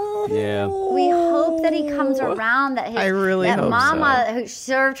 We hope that he comes around, that Mama who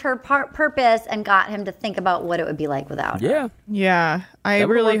served her purpose and got him to think about what it would be like without her. Yeah, I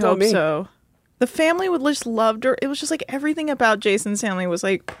really hope so. The family would just loved her. It was just like everything about Jason's family was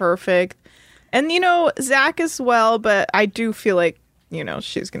like perfect. And, Zach as well, but I do feel like,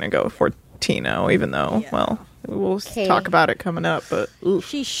 she's going to go for Tino, even though, we'll talk about it coming up. But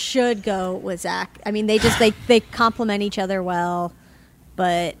she should go with Zach. I mean, they complement each other well.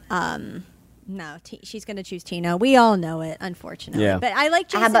 But, no, she's going to choose Tino. We all know it, unfortunately. Yeah. But I like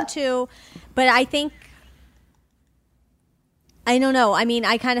Jason too. But I think, I don't know. I mean,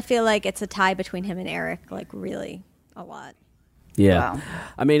 I kind of feel like it's a tie between him and Eric, like really a lot. Yeah. Wow.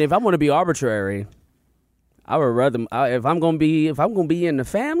 I mean, if I'm going to be arbitrary, I would rather if I'm going to be in the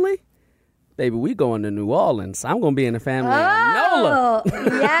family, baby, we going to New Orleans. I'm going to be in the family in NOLA.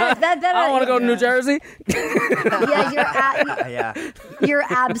 Yes, I don't want to go to New Jersey. You're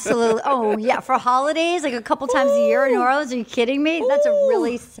absolutely. Oh yeah, for holidays, like a couple times a year in New Orleans. Are you kidding me?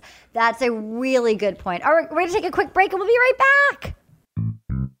 That's a really good point. All right, we're gonna take a quick break and we'll be right back.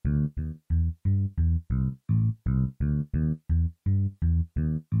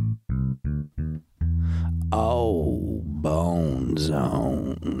 Oh, Bone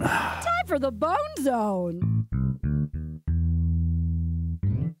Zone. Time for the Bone Zone.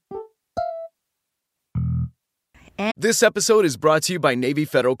 This episode is brought to you by Navy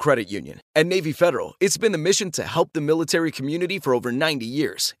Federal Credit Union. At Navy Federal, it's been the mission to help the military community for over 90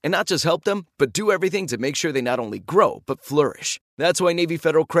 years. And not just help them, but do everything to make sure they not only grow, but flourish. That's why Navy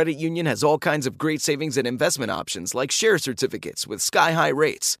Federal Credit Union has all kinds of great savings and investment options like share certificates with sky-high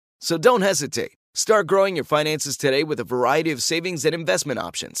rates. So don't hesitate. Start growing your finances today with a variety of savings and investment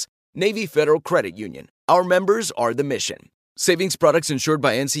options. Navy Federal Credit Union. Our members are the mission. Savings products insured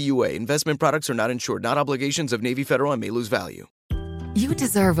by NCUA. Investment products are not insured, not obligations of Navy Federal and may lose value. You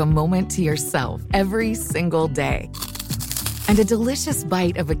deserve a moment to yourself every single day. And a delicious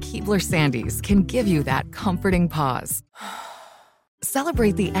bite of a Keebler Sandies can give you that comforting pause.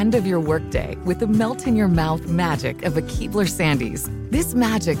 Celebrate the end of your workday with the melt-in-your-mouth magic of a Keebler Sandies. This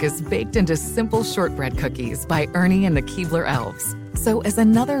magic is baked into simple shortbread cookies by Ernie and the Keebler Elves. So as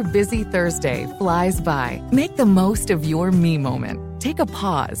another busy Thursday flies by, make the most of your me moment. Take a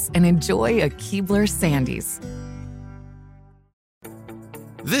pause and enjoy a Keebler Sandies.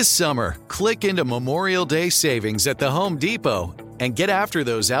 This summer, click into Memorial Day savings at the Home Depot and get after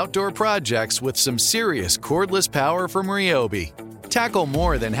those outdoor projects with some serious cordless power from Ryobi. Tackle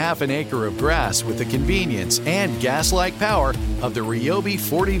more than half an acre of grass with the convenience and gas-like power of the Ryobi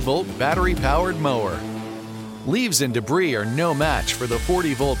 40-volt battery-powered mower. Leaves and debris are no match for the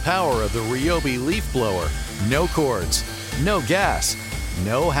 40-volt power of the Ryobi leaf blower. No cords, no gas,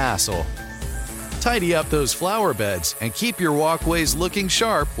 no hassle. Tidy up those flower beds and keep your walkways looking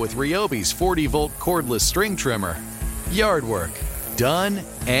sharp with Ryobi's 40-volt cordless string trimmer. Yard work, done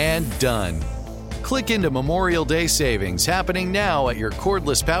and done. Click into Memorial Day savings happening now at your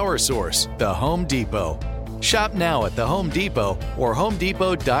cordless power source, the Home Depot. Shop now at the Home Depot or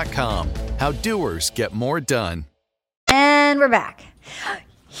HomeDepot.com. How doers get more done. And we're back.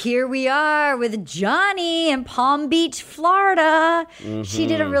 Here we are with Johnny in Palm Beach, Florida. She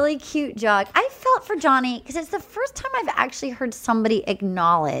did a really cute jog. I felt for Johnny because it's the first time I've actually heard somebody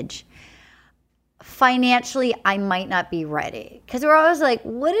acknowledge financially I might not be ready. Because we're always like,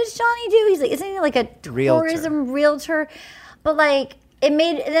 what does Johnny do? He's like, isn't he like a tourism realtor? But like, it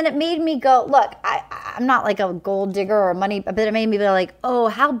made me go, look, I'm not like a gold digger or money, but it made me be like, oh,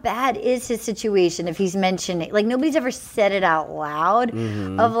 how bad is his situation if he's mentioning, like nobody's ever said it out loud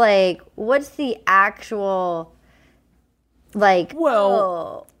of like, what's the actual, like,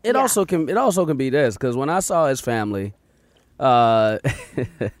 it also can be this, because when I saw his family, the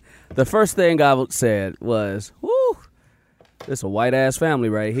first thing I said was, whoo, this is a white ass family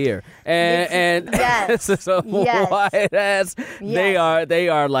right here, and yes. This is a white ass. Yes. They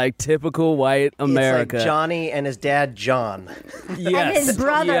are like typical white America. It's like Johnny and his dad John, and his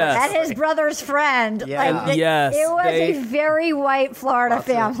brother, and his brother's friend. Yeah. Like, it was a very white Florida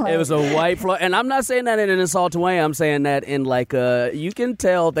family. It was a white Florida, and I'm not saying that in an insulting way. I'm saying that in like you can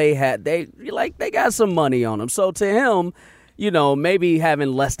tell they got some money on them. So to him, you know, maybe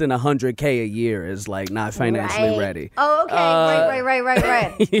having less than $100K a year is like not financially ready. Oh, okay.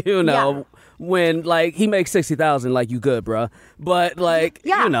 Right. You know, when like he makes $60,000, like you good, bruh. But like,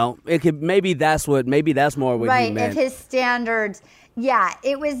 you know, it could maybe that's more what he meant. If his standards,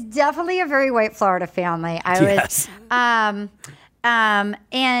 it was definitely a very white Florida family. And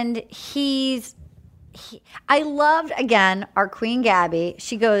I loved again our Queen Gabby.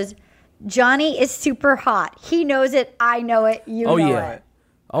 She goes, Johnny is super hot. He knows it. I know it. You know it.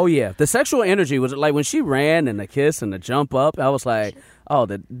 Oh, yeah. The sexual energy was like when she ran and the kiss and the jump up, I was like, oh,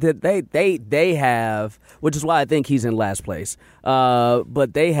 they have, which is why I think he's in last place.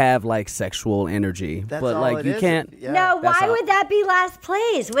 But they have like sexual energy. That's but all like you can't. Yeah. No, why would that be last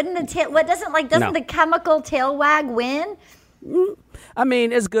place? Wouldn't the chemical tail wag win? I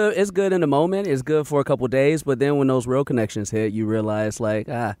mean, it's good. It's good in the moment. It's good for a couple days. But then when those real connections hit, you realize like,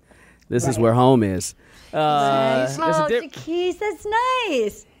 this is where home is. Jaquise, that's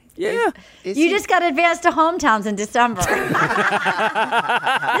nice. Yeah. You just got advanced to hometowns in December. This is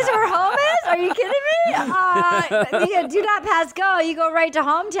where home is? Are you kidding me? Do not pass go. You go right to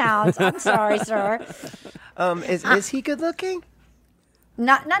hometowns. I'm sorry, sir. Is he good looking?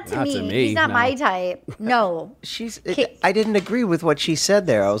 Not to me. He's not my type. No. I didn't agree with what she said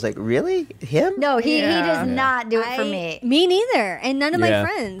there. I was like, really? Him? No, he does not do it for me. Me neither. And none of my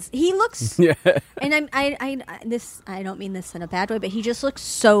friends. He looks and I don't mean this in a bad way, but he just looks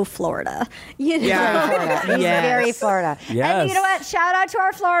so Florida. You know? Yeah. He's very Florida. Yes. And you know what? Shout out to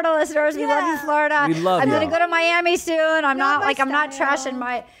our Florida listeners. We love you, Florida. We love I'm you. going to go to Miami soon. I'm not trashing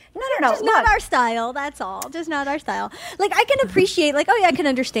my No. Just not our style. That's all. Just not our style. Like I can appreciate. Like I can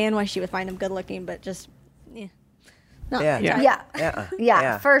understand why she would find him good looking, but just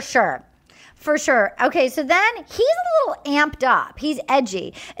yeah, for sure. For sure. Okay, so then he's a little amped up. He's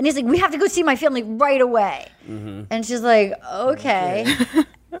edgy. And he's like, we have to go see my family right away. And she's like, okay.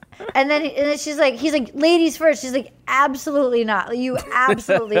 And then he's like, ladies first. She's like, absolutely not. You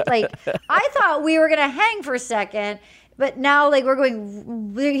absolutely, like, I thought we were going to hang for a second. But now, like, he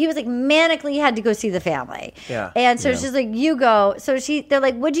was like manically had to go see the family. Yeah. And so she's like, you go. So they're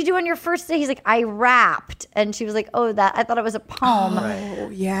like, what'd you do on your first day? He's like, I rapped. And she was like, oh, I thought it was a poem. Oh,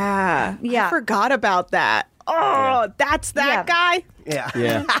 yeah. I forgot about that. Oh, that's that guy?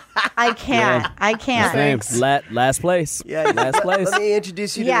 Yeah. I can't. Thanks. Last place. Yeah. Last place. Let me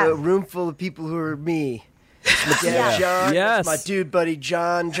introduce you to a room full of people who are me. My dad, John. Yes. That's my dude buddy,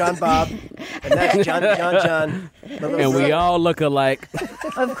 John Bob. And that's John. And we all look alike.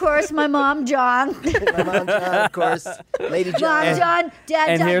 Of course, my mom, John. My mom, John, of course. Lady John. Mom, John. Dad,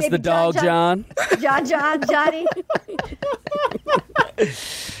 and John. here's baby the dog, John. John, Johnny.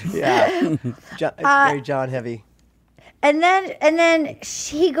 Yeah. It's very John heavy. And then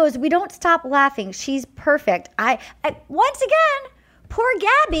he goes, we don't stop laughing. She's perfect. I once again, poor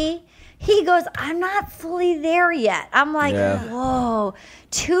Gabby. He goes, I'm not fully there yet. I'm like, whoa,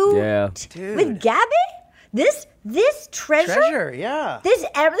 with Gabby? This treasure? This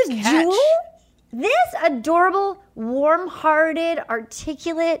jewel? This adorable, warm-hearted,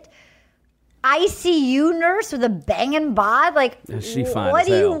 articulate ICU nurse with a banging bod? Like, she fine what as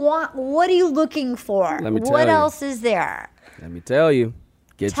do you hell. want? What are you looking for? Let me tell What you. else is there? Let me tell you.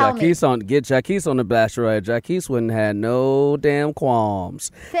 Get Jaquise on the Bachelorette. Jaquise wouldn't have no damn qualms.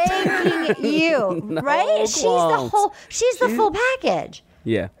 Thanking you, No right? qualms. She's the full package.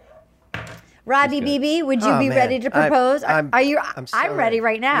 Yeah. Robbie BB, would you be man. ready to propose? I'm so I'm ready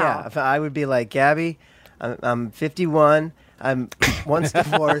right now. Yeah, if I would be like, Gabby, I'm 51. I'm once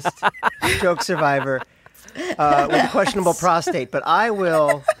divorced, stroke survivor, with questionable prostate. But I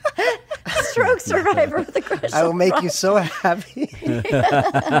will. Stroke survivor with a questionable I will make you so happy. 51,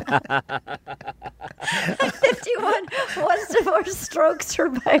 once divorced, stroke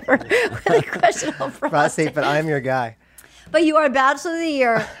survivor with a questionable prostate. But I'm your guy. But you are Bachelor of the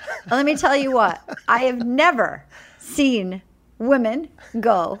Year. And let me tell you what. I have never seen women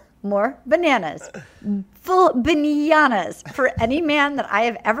go more bananas. Full bananas for any man that I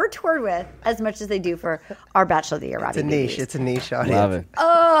have ever toured with as much as they do for our Bachelor of the Year, Robbie. It's a niche. It's a niche audience. Love it.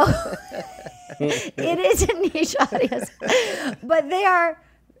 Oh, it is a niche audience. But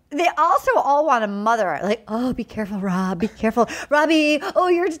they also all want a mother. Like, oh, be careful, Rob. Be careful. Robbie, oh,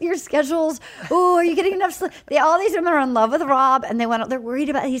 your schedules. Oh, are you getting enough sleep? These women are in love with Rob, and they're worried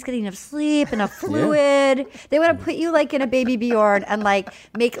about he's getting enough sleep, enough fluid. Yeah. They want to put you like in a baby Bjorn and like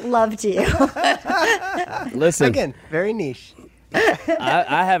make love to you. Listen. Again, very niche.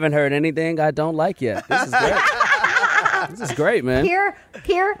 I haven't heard anything I don't like yet. This is great. This is great, man. Here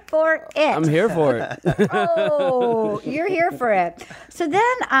for it. I'm here for it. Oh, you're here for it. So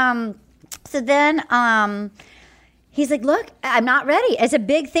then, he's like, look, I'm not ready. It's a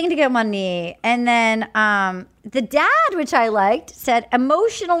big thing to get on one knee. And then the dad, which I liked, said,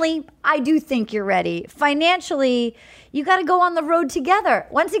 emotionally, I do think you're ready. Financially, you got to go on the road together.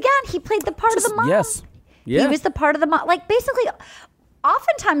 Once again, he played the part of the mom. Yes. Yeah. He was the part of the mom. Like, basically,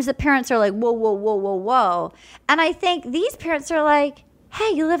 oftentimes the parents are like, whoa, whoa, whoa, whoa, whoa. And I think these parents are like, hey,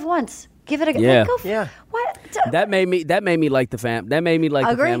 you live once. Give it a go. Yeah. Like, what? That made me like the fam. That made me like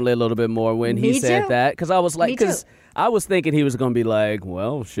the family a little bit more when he said that, because I was like, because I was thinking he was going to be like,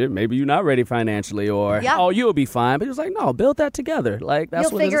 well, shit, maybe you're not ready financially, or oh, you'll be fine. But he was like, no, build that together. Like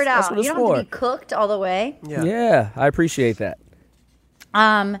that's you'll figure it out. That's what it's you don't for. have to be cooked all the way. Yeah, I appreciate that.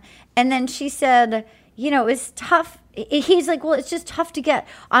 And then she said, you know, it's tough. He's like, well, it's just tough to get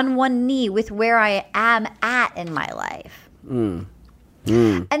on one knee with where I am at in my life. And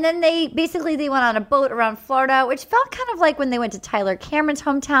then they went on a boat around Florida, which felt kind of like when they went to Tyler Cameron's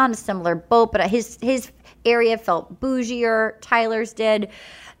hometown, a similar boat, but his area felt bougier. Tyler's did.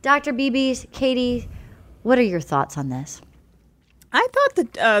 Dr. BB, Katie, what are your thoughts on this? I thought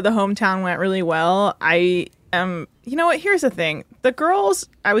that the hometown went really well. You know what? Here's the thing. The girls,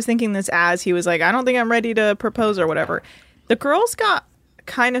 I was thinking this as he was like, I don't think I'm ready to propose or whatever. The girls got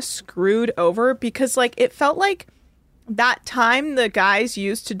kind of screwed over because, like, it felt like that time the guys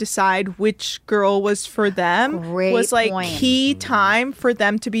used to decide which girl was for them was like key time for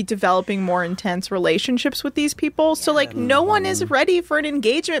them to be developing more intense relationships with these people. So like no one is ready for an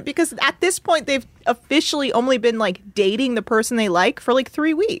engagement because at this point they've officially only been like dating the person they like for like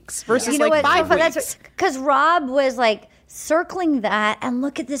 3 weeks versus 5 weeks. Because Rob was like circling that and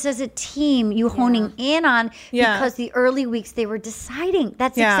look at this as a team, you honing in on because the early weeks they were deciding.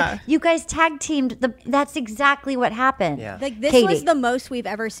 That's you guys tag teamed. That's exactly what happened. Yeah. Like this Katie. was the most we've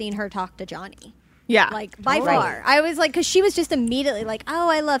ever seen her talk to Johnny. Yeah. Like by far. I was like, because she was just immediately like, oh,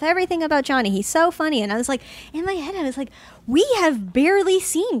 I love everything about Johnny. He's so funny. And I was like, in my head, I was like, we have barely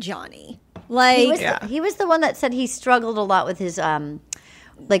seen Johnny. Like he was the one that said he struggled a lot with his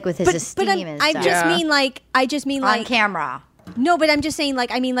like with his esteem and stuff. I just mean like on camera. No, but I'm just saying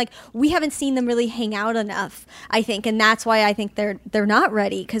we haven't seen them really hang out enough, I think, and that's why I think they're not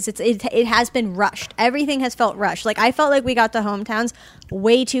ready because it has been rushed. Everything has felt rushed. Like I felt like we got the hometowns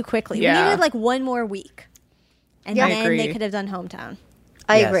way too quickly. Yeah. We needed like one more week. And then they could have done hometown.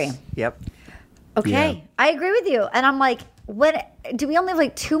 I agree. Yep. Okay. Yeah. I agree with you. And I'm like, when do we only have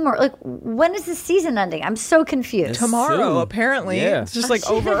like 2 more? Like, when is the season ending? I'm so confused. Tomorrow, apparently. Yeah. It's just like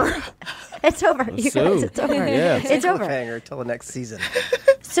over. It's over. You guys, it's over. Yeah. It's over. Cliffhanger till the next season.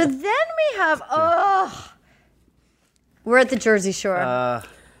 So then we have, we're at the Jersey Shore.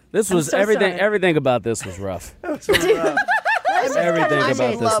 This was everything. Sorry. Everything about this was rough. Let's Everything about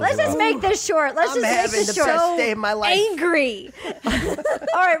this. Let's just make this short. I'm having the best day of my life. Angry. All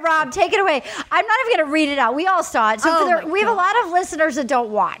right, Rob, take it away. I'm not even going to read it out. We all saw it. So we have a lot of listeners that don't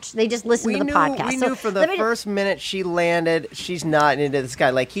watch. They just listen to the podcast. We knew from the first minute she landed, she's not into this guy.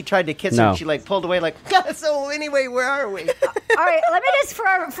 Like, he tried to kiss her, and she, like, pulled away, like, so anyway, where are we? All right, let me just, for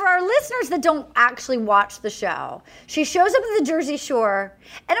our listeners that don't actually watch the show, she shows up at the Jersey Shore,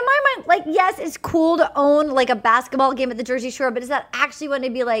 and in my mind, like, yes, it's cool to own, like, a basketball game at the Jersey Shore, but is that actually when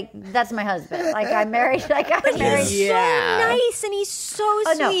it'd be like, that's my husband? Like, I'm married. He's so nice, and he's so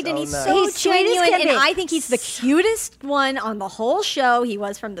sweet, and he's so genuine, and I think he's the cutest one on the whole show. He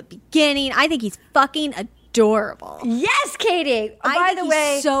was from the beginning. I think he's fucking adorable. Yes, Katie. By the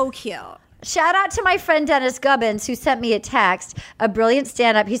way, he's so cute. Shout out to my friend Dennis Gubbins, who sent me a text, a brilliant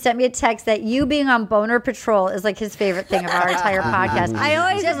stand-up. He sent me a text that you being on Boner Patrol is like his favorite thing of our entire podcast. I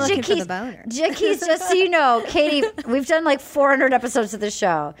always am looking for the boner. Jackie's, just so you know, Katie, we've done like 400 episodes of the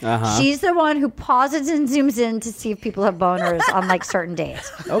show. She's the one who pauses and zooms in to see if people have boners on like certain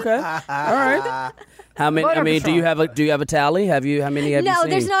days. Okay. All right. How many? I mean, do you have a tally? How many have you seen? No,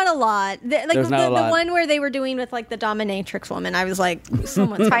 there's not a lot. The one where they were doing with like the dominatrix woman, I was like,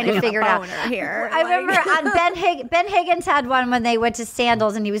 someone's trying to figure it out here. I remember Ben Higgins had one when they went to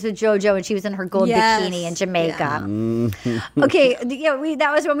Sandals and he was with JoJo and she was in her gold bikini in Jamaica. Yeah. Okay,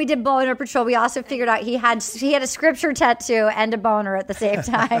 that was when we did Boner Patrol. We also figured out he had a scripture tattoo and a boner at the same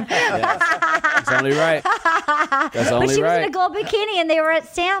time. That's only right. That's only but she right. was in a gold bikini and they were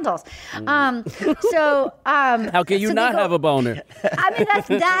at Sandals. How can you not have a boner? I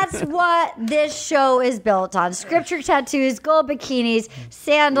mean, that's what this show is built on: scripture tattoos, gold bikinis,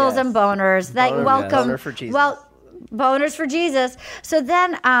 sandals, and boners. That boner for Jesus. Well, boners for Jesus. So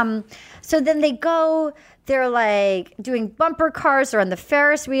then they go. They're like doing bumper cars. They're on the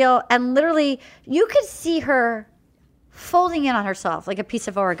Ferris wheel, and literally, you could see her folding in on herself like a piece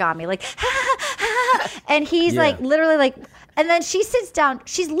of origami, like, and he's like literally like. And then she sits down.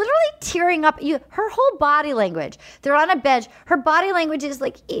 She's literally tearing up. Her whole body language. They're on a bench. Her body language is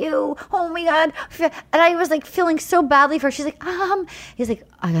like, ew, oh my God. And I was like feeling so badly for her. She's like, He's like,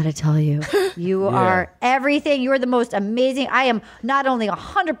 I gotta tell you, you are everything. You are the most amazing. I am not only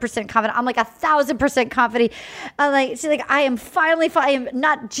 100% confident, I'm like 1,000% confident. She's like, I am I am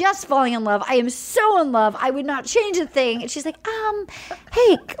not just falling in love. I am so in love. I would not change a thing. And she's like,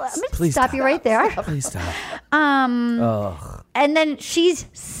 hey, let me stop you right there. Please stop. And then she's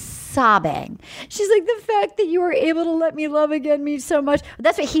sobbing. She's like, the fact that you were able to let me love again means so much.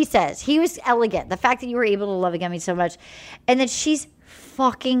 That's what he says. He was elegant. The fact that you were able to love again means so much. And then she's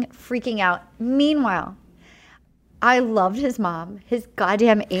fucking freaking out. Meanwhile, I loved his mom. His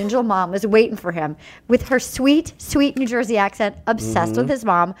goddamn angel mom was waiting for him with her sweet, sweet New Jersey accent, obsessed with his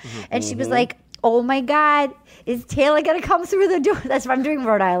mom. And she was like, oh my God, is Taylor going to come through the door? That's what I'm doing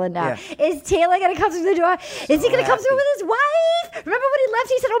Rhode Island now. Yeah. Is Taylor going to come through the door? Is he going to come through with his wife? Remember when he left,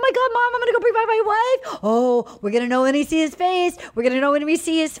 he said, oh my God, Mom, I'm going to go bring back my wife. Oh, we're going to know when we see his face. We're going to know when we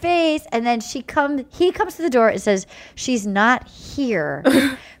see his face. And then he comes to the door and says, she's not here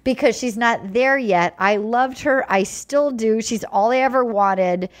because she's not there yet. I loved her. I still do. She's all I ever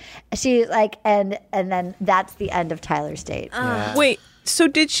wanted. She's like, and then that's the end of Tyler's date. Wait. So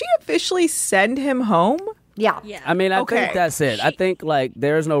did she officially send him home? Yeah. I mean, I think that's it. I think like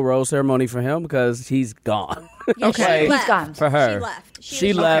there's no rose ceremony for him because he's gone. Okay. He's gone. For her. She left.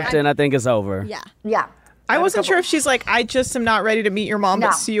 She left and I think it's over. Yeah. Yeah. I wasn't sure if she's like, I just am not ready to meet your mom,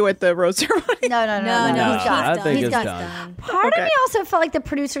 but see you at the rose ceremony. No. He's gone. I think He's it's gone. done. Part of me also felt like the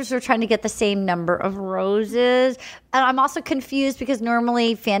producers were trying to get the same number of roses. And I'm also confused because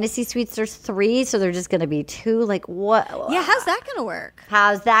normally fantasy suites there's 3, so they're just going to be 2. Like what? Yeah, how's that going to work?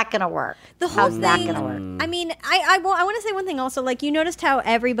 How's that going to work? How's that going to work? I mean, I want to say one thing also. Like you noticed how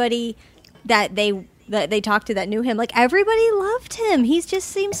everybody that they talked to that knew him, like everybody loved him. He just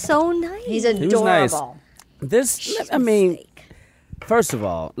seems so nice. He's adorable. First of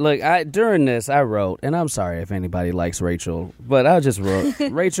all, look, during this, I wrote, and I'm sorry if anybody likes Rachel, but I just wrote,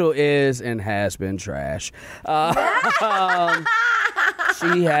 Rachel is and has been trash.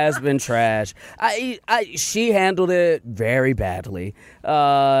 She has been trash. She handled it very badly.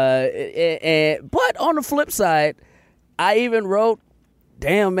 But on the flip side, I even wrote,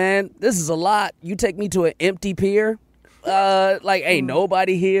 damn, man, this is a lot. You take me to an empty pier. Ain't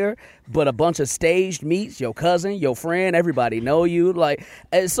nobody here but a bunch of staged meets, your cousin, your friend, everybody know you. Like,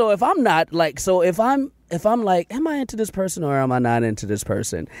 so if I'm not, like, so if I'm if I'm like, am I into this person or am I not into this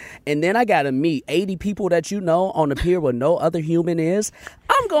person? And then I got to meet 80 people that you know on the pier where no other human is.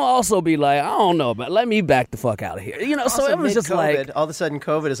 I'm going to also be like, I don't know, but let me back the fuck out of here. You know, Also, so it was just like. all of a sudden,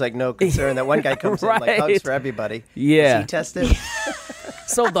 COVID is like no concern. That one guy comes right. in like hugs for everybody. Yeah. Is he tested?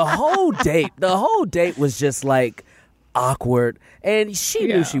 So the whole date was just like awkward, and she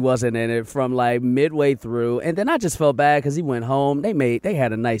knew she wasn't in it from like midway through, and then I just felt bad because he went home. They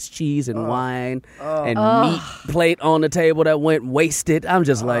had a nice cheese and wine and meat plate on the table that went wasted. I'm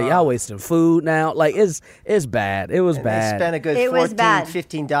just like, y'all wasting food now. Like it's bad. It was bad. They spent a good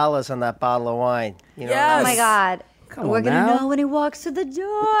 $15 on that bottle of wine. You know, Oh my God. Come We're on going to now. know when he walks through the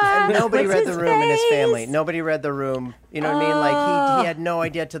door. And nobody What's read the his room in his face? family. Nobody read the room. You know what I mean? Like he had no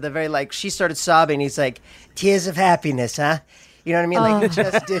idea to the very like she started sobbing. He's like, tears of happiness, huh? You know what I mean? Like he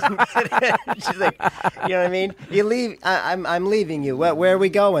just didn't get it. She's like, you know what I mean? You leave. I'm leaving you. Where are we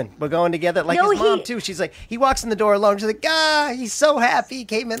going? We're going together. Like his mom too. She's like, he walks in the door alone. She's like, he's so happy. He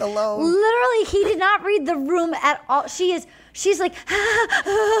came in alone. Literally, he did not read the room at all. She's like,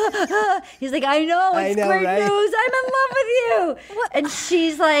 he's like, I know, it's great right? news. I'm in love with you. And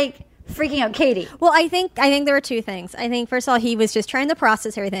she's like freaking out. Katie. Well, I think there were two things. I think first of all, he was just trying to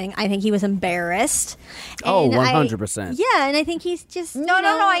process everything. I think he was embarrassed. Oh, And 100%. Yeah, and I think he's just No.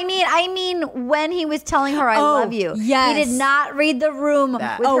 I mean when he was telling her I love you. Yes. He did not read the room with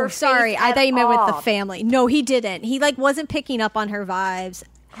her face sorry. I at thought you meant with all. the family. No, he didn't. He like wasn't picking up on her vibes.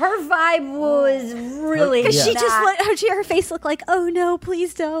 Her vibe was really Because she not- just let her face look like, oh no,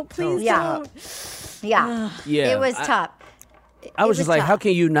 please don't, please don't. Yeah. Yeah, It was tough. I was It just like, tough. how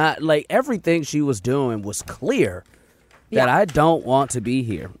can you not, like, everything she was doing was clear that I don't want to be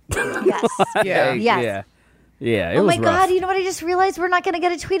here. Yes. Yeah. Yes. Yeah, it Oh was my rough. God, you know what I just realized? We're not going to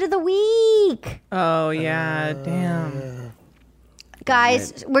get a tweet of the week. Oh yeah, damn.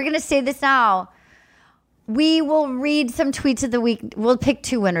 Guys, we're going to say this now. We will read some tweets of the week. We'll pick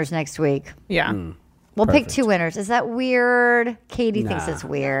 2 winners next week. Yeah. We'll Perfect. pick 2 winners. Is that weird? Katie thinks it's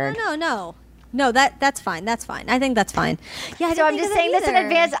weird. No, that's fine. That's fine. I think that's fine. Yeah, I So I'm didn't think just of that saying this in either.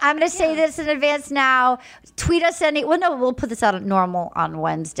 advance. I'm going to say this in advance now. Tweet us any. Well, no, we'll put this out normal on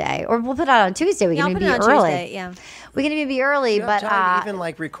Wednesday, or we'll put it out on Tuesday. We Yeah, can I'll maybe put be it on early. Tuesday, yeah. We can maybe be early, You have but time to even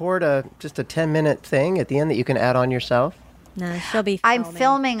like record just a 10-minute thing at the end that you can add on yourself. No, she'll be. I'm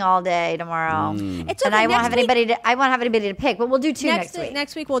filming all day tomorrow, It's and okay. I won't Next have week- anybody. I won't have anybody to pick, but we'll do 2 next week.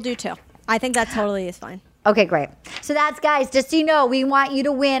 Next week we'll do 2. I think that totally is fine. Okay, great. So that's, guys, just so you know, we want you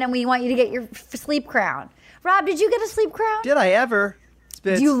to win and we want you to get your sleep crown. Rob, did you get a sleep crown? Did I ever?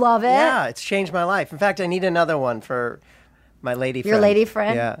 Do you love it? Yeah, it's changed my life. In fact, I need another one for my lady friend. Your lady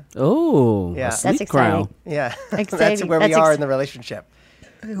friend? Yeah. Oh, Yeah. a sleep That's crown. exciting. Yeah. Exciting. That's where we That's are in the relationship.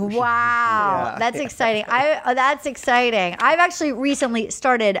 Wow, Yeah. that's exciting. That's exciting. I've actually recently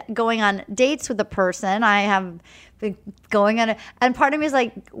started going on dates with a person. I have been going on, and part of me is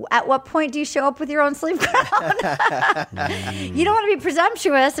like, at what point do you show up with your own sleep crown? You don't want to be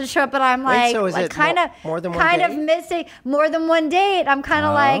presumptuous and show up, but I'm Wait, like, so is it kind of, more than one kind of date? missing more than one date. I'm kind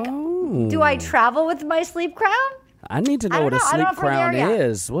of like, do I travel with my sleep crown? I need to I know don't what a know. I don't sleep know if we're crown there yet.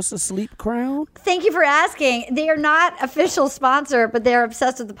 is. What's a sleep crown? Thank you for asking. They are not official sponsor, but they're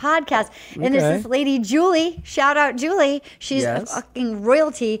obsessed with the podcast. And there's Okay. this lady, Julie. Shout out, Julie. She's a fucking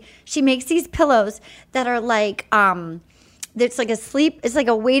royalty. She makes these pillows that are like, it's like it's like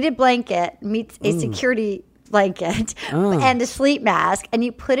a weighted blanket meets a security blanket and a sleep mask, and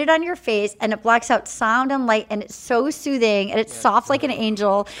you put it on your face and it blocks out sound and light, and it's so soothing, and it's soft like an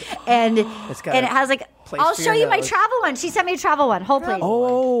angel, and it has like, I'll for show your you my nose. travel one. She sent me a travel one. Hold please.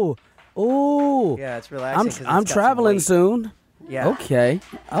 Oh, Yeah, it's relaxing. 'cause it's I'm got some traveling weight. soon. Yeah. Okay.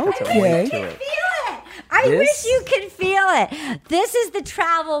 weight Okay. to it. Feel it. I This- wish you could feel it. This is the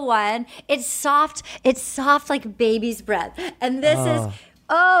travel one. It's soft. It's soft like baby's breath. And this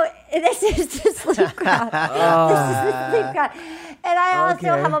this is the sleep crown. This is the sleep crown. And I also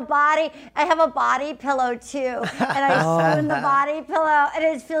have a body pillow too. And I spoon the body pillow, and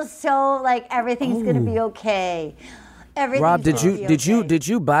it feels so like everything's gonna be okay. Everything's Rob, gonna be okay. did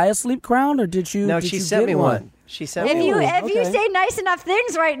you buy a sleep crown or did you? No, did she you sent get me one. She sent If me you one. if you say nice enough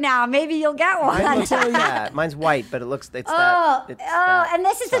things right now, maybe you'll get one. Mine looks like that. Mine's white, but it's that. And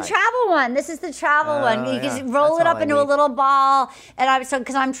this is the travel one. This is the travel one. You yeah. can roll That's it all up I into a need. little ball. And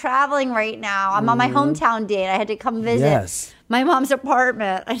because I'm traveling right now. I'm on my hometown date. I had to come visit Yes. my mom's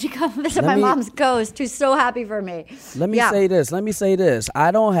apartment. I had to come visit my mom's ghost, who's so happy for me. Let me say this.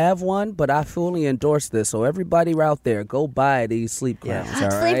 I don't have one, but I fully endorse this. So everybody out there, go buy these sleep crowns. All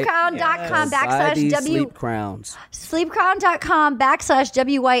right? Sleepcrown.com Buy these /W. sleep crowns. Sleepcrown.com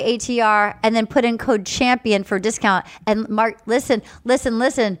 /WYATR, and then put in code champion for discount. And Mark, listen.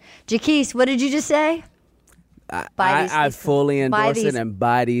 Jaquise, what did you just say? I fully endorse it and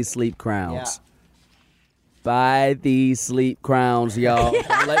buy these sleep crowns. Yeah. Buy these sleep crowns, y'all.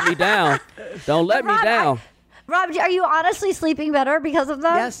 Don't let me down. Don't let me down. Rob, are you honestly sleeping better because of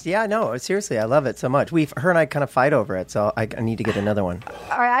them? Yes, yeah, no, seriously, I love it so much. Her and I kind of fight over it, so I need to get another one.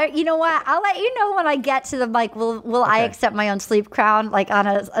 All right, you know what? I'll let you know when I get to the will I accept my own sleep crown, like on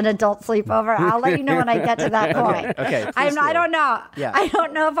an adult sleepover? I'll let you know when I get to that point. Okay. I don't know. Yeah. I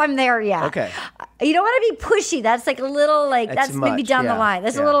don't know if I'm there yet. Okay. You don't want to be pushy. That's like a little that's maybe down the line.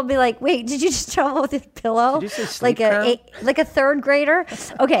 That's a little be like, wait, did you just trouble with a pillow? Did you say sleep crown? Like a third grader?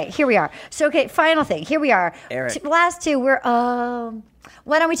 Okay, here we are. So final thing. Here we are. Eric. Last two. We're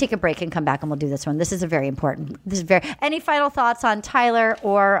why don't we take a break and come back and we'll do this one? This is very important. Any final thoughts on Tyler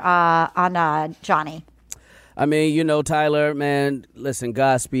or on Johnny? I mean, Tyler, man, listen,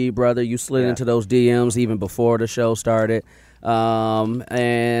 Godspeed, brother. You slid into those DMs even before the show started. And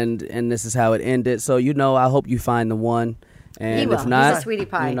this is how it ended. So, I hope you find the one. And he will. If not, he's a sweetie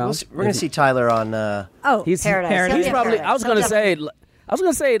pie. We're going to see Tyler on He's Paradise. He's probably, I was going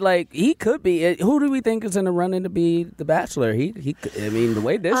to say, like, he could be. Who do we think is in the running to be the Bachelor? He the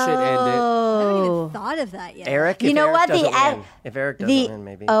way this shit ended. I haven't even thought of that yet. Eric, if Eric doesn't win,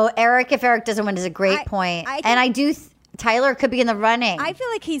 maybe. Eric, if Eric doesn't win, is a great point. Tyler could be in the running. I feel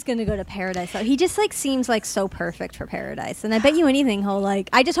like he's going to go to Paradise, though. He just, seems, so perfect for Paradise. And I bet you anything he'll,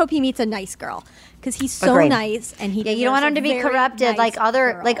 I just hope he meets a nice girl. Because he's so nice, and he you don't want him to be corrupted nice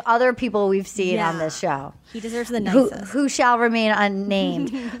other people we've seen on this show. He deserves the nicest. Who shall remain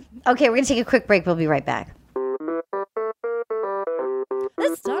unnamed. Okay, we're going to take a quick break. We'll be right back.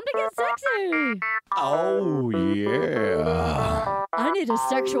 It's time to get sexy. Oh, yeah. I need a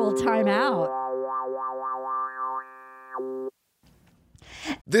sexual timeout.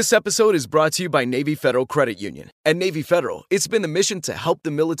 This episode is brought to you by Navy Federal Credit Union. At Navy Federal, it's been the mission to help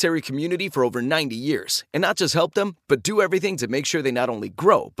the military community for over 90 years. And not just help them, but do everything to make sure they not only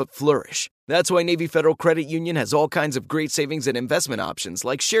grow, but flourish. That's why Navy Federal Credit Union has all kinds of great savings and investment options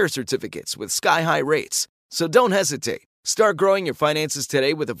like share certificates with sky-high rates. So don't hesitate. Start growing your finances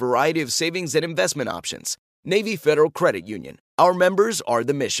today with a variety of savings and investment options. Navy Federal Credit Union. Our members are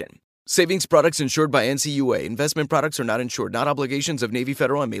the mission. Savings products insured by NCUA. Investment products are not insured, not obligations of Navy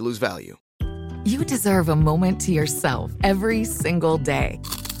Federal and may lose value. You deserve a moment to yourself every single day.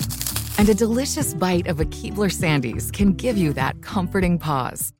 And a delicious bite of a Keebler Sandies can give you that comforting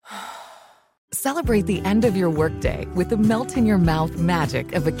pause. Celebrate the end of your workday with the melt-in-your-mouth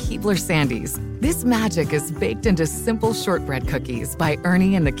magic of a Keebler Sandies. This magic is baked into simple shortbread cookies by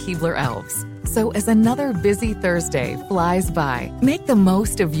Ernie and the Keebler Elves. So as another busy Thursday flies by, make the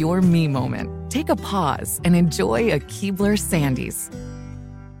most of your me moment. Take a pause and enjoy a Keebler Sandies.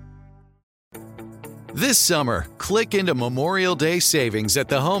 This summer, click into Memorial Day savings at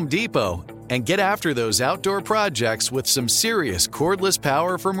the Home Depot and get after those outdoor projects with some serious cordless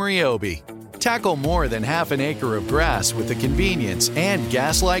power from Ryobi. Tackle more than half an acre of grass with the convenience and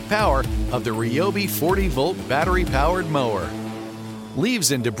gas-like power of the Ryobi 40-volt battery-powered mower.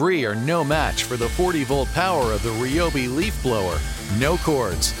 Leaves and debris are no match for the 40-volt power of the Ryobi leaf blower. No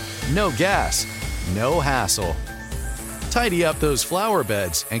cords, no gas, no hassle. Tidy up those flower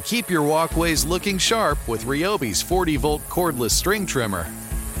beds and keep your walkways looking sharp with Ryobi's 40-volt cordless string trimmer.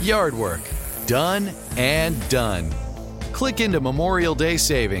 Yard work, done and done. Click into Memorial Day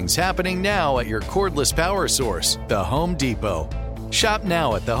savings happening now at your cordless power source, the Home Depot. Shop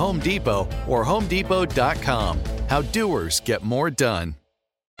now at the Home Depot or HomeDepot.com. How doers get more done.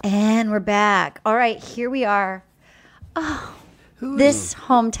 And we're back. All right, here we are. Oh, this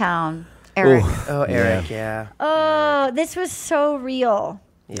hometown, Eric. Oh, Eric, yeah. Oh, this was so real.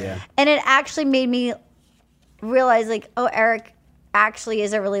 Yeah. And it actually made me realize, Eric actually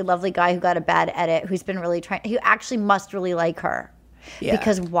is a really lovely guy who got a bad edit, who's been really who actually must really like her. Yeah.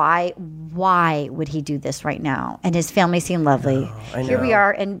 Because why would he do this right now? And his family seemed lovely. I know. Here we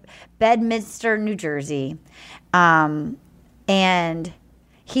are in Bedminster, New Jersey. And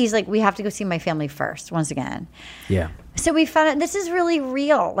he's like, we have to go see my family first, once again. Yeah. So we found out this is really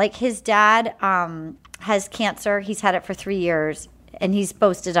real. His dad has cancer. He's had it for 3 years. And he's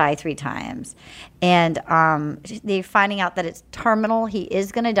supposed to die 3 times. And they're finding out that it's terminal. He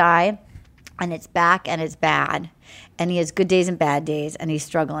is going to die. And it's back and it's bad. And he has good days and bad days. And he's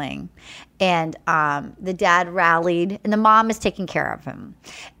struggling. And the dad rallied. And the mom is taking care of him.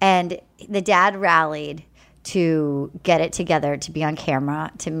 And the dad rallied to get it together, to be on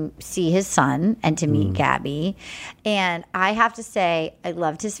camera, to see his son, and to meet Gabby. And I have to say, I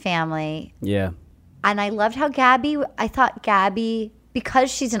loved his family. Yeah. And I loved how I thought Gabby,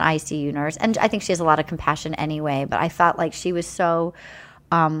 because she's an ICU nurse, and I think she has a lot of compassion anyway, but I felt like she was so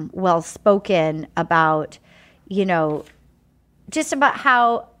well-spoken about, just about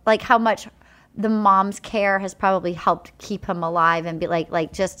how much the mom's care has probably helped keep him alive, and be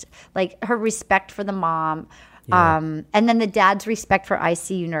just her respect for the mom. Yeah. And then the dad's respect for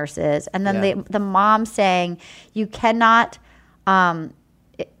ICU nurses, and then the mom saying, you cannot,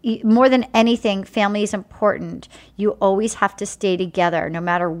 more than anything, family is important. You always have to stay together no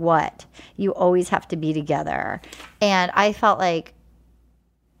matter what. You always have to be together. And I felt like,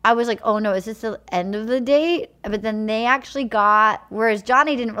 I was like, oh no, is this the end of the date? But then they actually got, whereas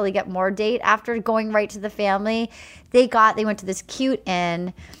Johnny didn't really get more date after going right to the family, they went to this cute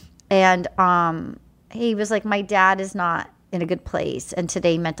inn, and he was like, my dad is not in a good place, and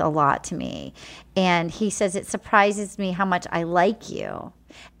today meant a lot to me. And he says, it surprises me how much I like you.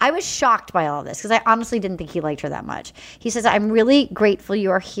 I was shocked by all of this because I honestly didn't think he liked her that much. He says, I'm really grateful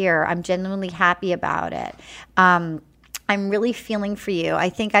you're here. I'm genuinely happy about it. I'm really feeling for you. I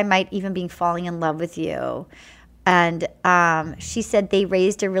think I might even be falling in love with you. And she said, they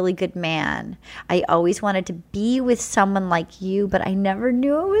raised a really good man. I always wanted to be with someone like you, but I never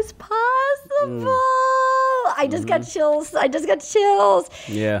knew it was possible. I just got chills.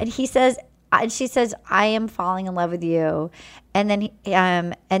 Yeah. And she says, I am falling in love with you. And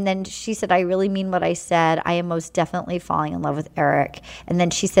then she said, I really mean what I said. I am most definitely falling in love with Eric. And then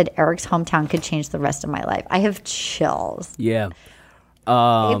she said, Eric's hometown could change the rest of my life. I have chills. Yeah.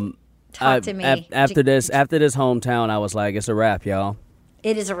 Talk to me. After this hometown, I was like, it's a wrap, y'all.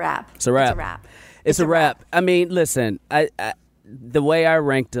 It is a wrap. It's a wrap. It's a wrap. I mean, listen, I the way I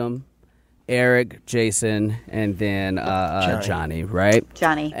ranked them, Eric, Jason, and then Johnny, right?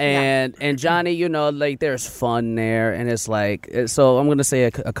 Johnny. And Johnny, there's fun there, and it's like, so I'm going to say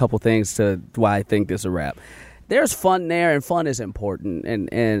a couple things to why I think this is a wrap. There's fun there, and fun is important,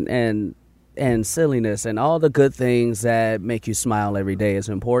 and silliness and all the good things that make you smile every day is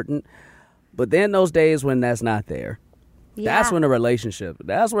important. But then those days when that's not there, that's where the relationship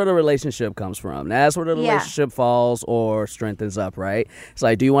comes from. That's where the relationship falls or strengthens up, right? It's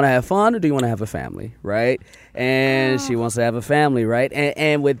like, do you want to have fun or do you want to have a family, right? And she wants to have a family, right?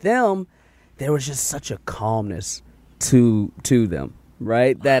 And with them, there was just such a calmness to them,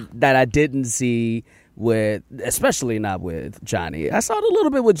 right? That I didn't see especially not with Johnny. I saw it a little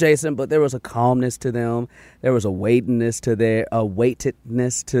bit with Jason, but there was a calmness to them. There was a weightedness to their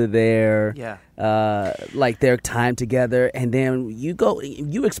their time together. And then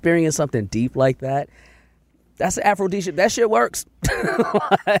you experience something deep like that. That's an aphrodisiac. That shit works. Wow.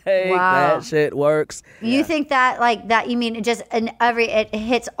 That shit works. You think that you mean it just it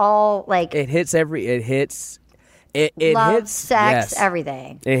hits all like it hits love, sex,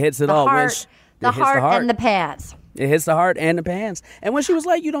 everything. It hits it all. The heart and the pants. It hits the heart and the pants. And when she was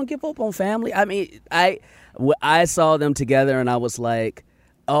like, you don't give up on family. I mean, I saw them together and I was like,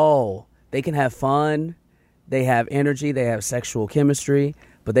 oh, they can have fun. They have energy. They have sexual chemistry.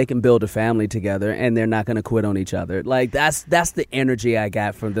 But they can build a family together and they're not going to quit on each other. Like, that's the energy I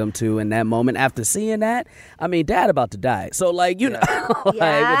got from them two in that moment. After seeing that, I mean, Dad about to die. So, like, which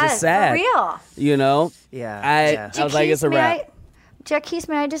is sad. For real. Yeah. I was like, it's a wrap. Jacquise,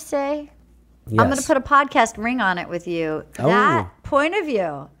 may I just say? Yes. I'm going to put a podcast ring on it with you. That point of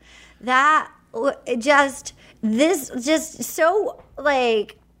view, just so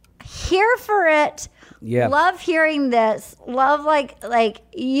like here for it. Yeah. Love hearing this. Love like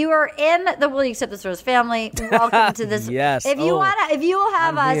you are in the Will You Accept This Rose family. Welcome to this. Yes. If you will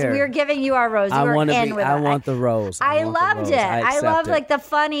have us, here. we're giving you our rose. I want the rose. I loved it. I love like the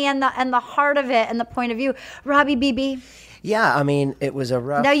funny and the heart of it and the point of view. Robbie BB. Yeah, I mean, it was a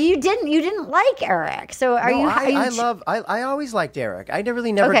rough. No, you didn't like Eric. So I always liked Eric. I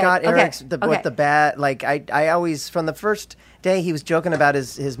really never got Eric's what the bad. Like I always from the first day he was joking about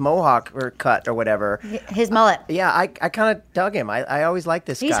his mohawk or cut or whatever. His mullet. Yeah, I kind of dug him. I always liked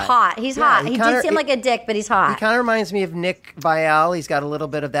this guy. He's hot. He's hot. He did seem like a dick, but he's hot. He kind of reminds me of Nick Viall. He's got a little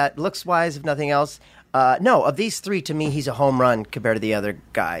bit of that looks wise, if nothing else. No, of these three, to me, he's a home run compared to the other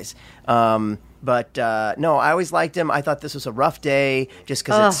guys. But no, I always liked him. I thought this was a rough day just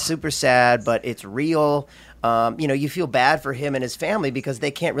because it's super sad, but it's real. You feel bad for him and his family because they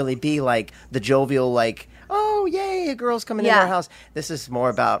can't really be like the jovial, like, oh, yay, a girl's coming in our house. This is more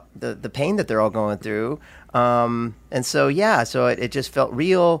about the pain that they're all going through. And so it just felt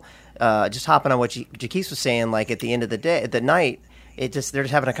real. Just hopping on what Jacquise was saying, like at the end of the day, the night, they're just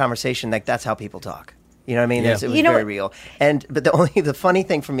having a conversation. Like that's how people talk. You know what I mean? Yeah. It was very real. But the funny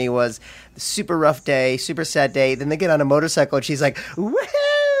thing for me was the super rough day, super sad day. Then they get on a motorcycle and she's like, woohoo!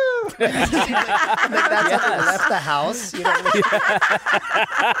 That's how they left the house. You know what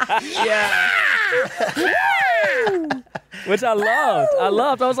I mean? Which I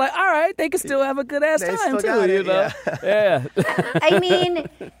loved. I was like, all right, they can still have a good ass time too, you know? Yeah. I mean,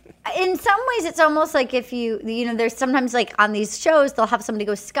 in some ways, it's almost like if you know, there's sometimes like on these shows, they'll have somebody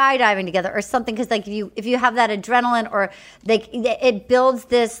go skydiving together or something. Because like if you have that adrenaline or like it builds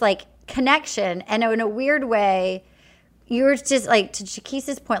this like connection. And in a weird way, you're just like, to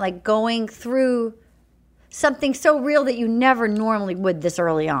Chiquisa's point, like going through something so real that you never normally would this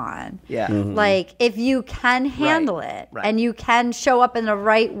early on. Yeah. Mm-hmm. Like if you can handle it and you can show up in the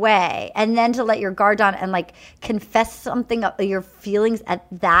right way, and then to let your guard down and like confess something of your feelings at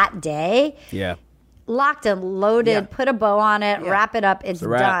that day. Yeah. Locked and loaded, put a bow on it, wrap it up, it's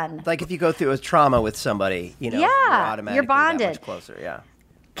done. Like if you go through a trauma with somebody, you know, you're bonded. that much closer. Yeah.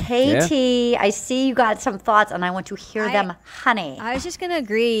 Katie, I see you got some thoughts and I want to hear them, honey. I was just going to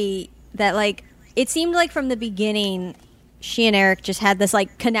agree that like, it seemed like from the beginning, she and Eric just had this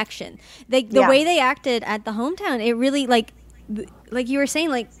like connection. The way they acted at the hometown, it really like you were saying,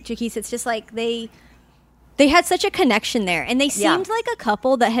 like Chiquisa, it's just like they had such a connection there, and they seemed like a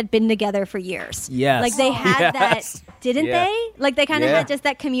couple that had been together for years. Yes, like they had that, didn't they? Like they kind of had just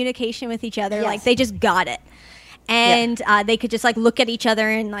that communication with each other. Like they just got it. And they could just like look at each other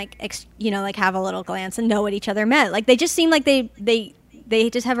and like like have a little glance and know what each other meant. Like they just seemed like they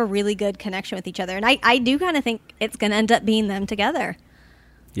just have a really good connection with each other. And I do kind of think it's going to end up being them together.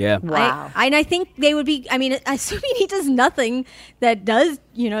 Yeah. Wow. I think they would be, I mean, assuming he does nothing that does,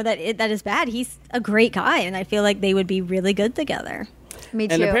 that is bad. He's a great guy. And I feel like they would be really good together. Me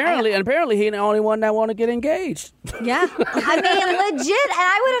too. And apparently he's the only one that want to get engaged. Yeah. I mean, legit. And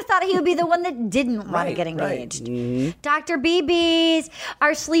I would have thought he would be the one that didn't want to get engaged. Right. Mm-hmm. Dr. BB's,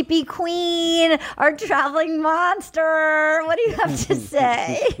 our sleepy queen, our traveling monster. What do you have to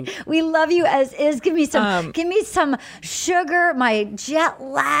say? We love you as is. Give me some sugar, my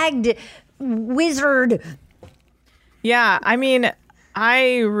jet-lagged wizard. Yeah, I mean,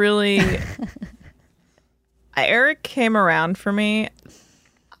 I really... Eric came around for me.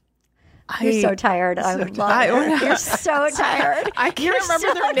 You're so tired. You're so tired. I can't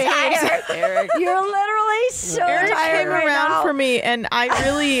remember their names. Eric. You're literally so Eric tired. Came right around now. for me, and I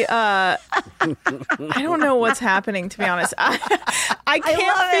really, I don't know what's happening. To be honest, I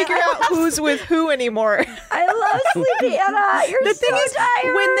can't figure out who's with who anymore. I love Sleepy Anna. You're the thing is,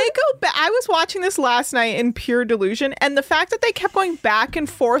 tired. when they go back, I was watching this last night in pure delusion, and the fact that they kept going back and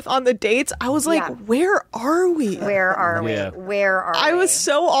forth on the dates, I was like, where are we? Where are we? Where are we? I was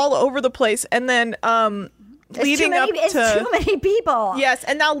so all over the place. And then leading up to too many people. Yes,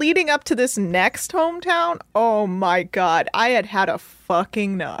 and now leading up to this next hometown, oh my God, I had a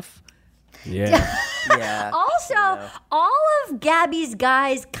fucking enough. Yeah. Yeah. Also, all of Gabby's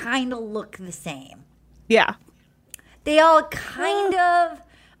guys kind of look the same. Yeah. They all kind of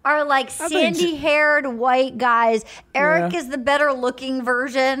are like sandy-haired white guys. Eric is the better-looking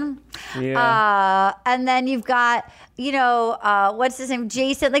version. Yeah. And then you've got, what's his name?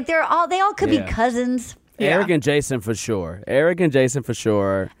 Jason. Like they all could be cousins. Eric and Jason for sure. And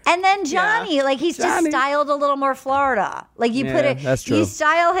then Johnny, like he's just styled a little more Florida. Like you put it, that's true. You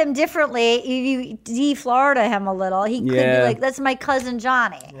style him differently. You de-Florida him a little. He could be like, that's my cousin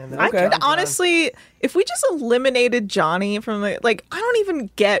Johnny. I could honestly, if we just eliminated Johnny from I don't even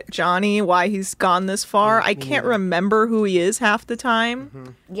get Johnny, why he's gone this far. I can't remember who he is half the time.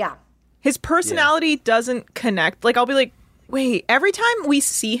 Mm-hmm. Yeah. His personality doesn't connect. Like I'll be like, wait, every time we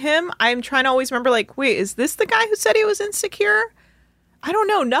see him, I'm trying to always remember, like, wait, is this the guy who said he was insecure? I don't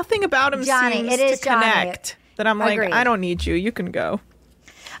know. Nothing about him seems to connect. That I'm like, I don't need you. You can go.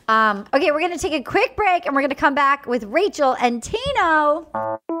 Okay, we're going to take a quick break, and we're going to come back with Rachel and Tino.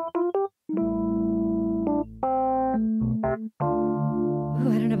 Ooh,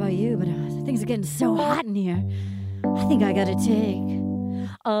 I don't know about you, but things are getting so hot in here. I think I got to take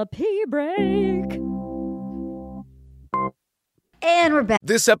a pee break. And we're back.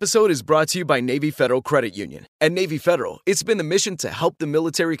 This episode is brought to you by Navy Federal Credit Union. At Navy Federal, it's been the mission to help the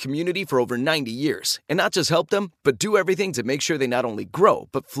military community for over 90 years. And not just help them, but do everything to make sure they not only grow,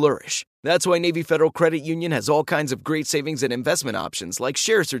 but flourish. That's why Navy Federal Credit Union has all kinds of great savings and investment options like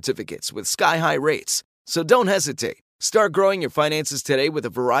share certificates with sky-high rates. So don't hesitate. Start growing your finances today with a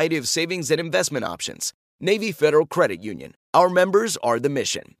variety of savings and investment options. Navy Federal Credit Union. Our members are the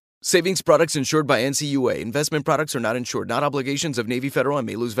mission. Savings products insured by NCUA. Investment products are not insured, not obligations of Navy Federal and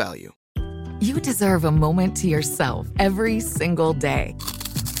may lose value. You deserve a moment to yourself every single day.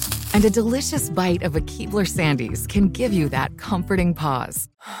 And a delicious bite of a Keebler Sandies can give you that comforting pause.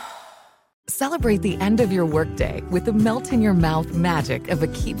 Celebrate the end of your workday with the melt-in-your-mouth magic of a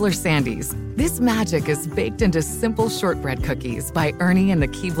Keebler Sandies. This magic is baked into simple shortbread cookies by Ernie and the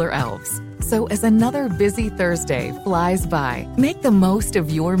Keebler Elves. So as another busy Thursday flies by, make the most of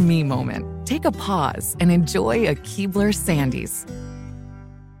your me moment. Take a pause and enjoy a Keebler Sandies.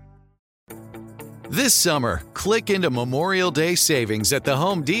 This summer, click into Memorial Day savings at the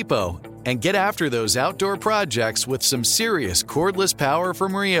Home Depot and get after those outdoor projects with some serious cordless power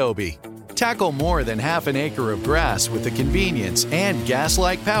from Ryobi. Tackle more than half an acre of grass with the convenience and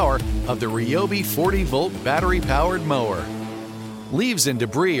gas-like power of the Ryobi 40-volt battery-powered mower. Leaves and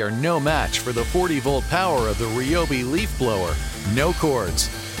debris are no match for the 40-volt power of the Ryobi leaf blower. No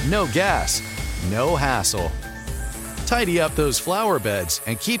cords, no gas, no hassle. Tidy up those flower beds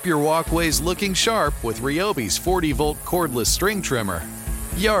and keep your walkways looking sharp with Ryobi's 40-volt cordless string trimmer.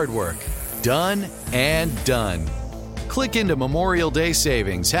 Yard work, done and done. Click into Memorial Day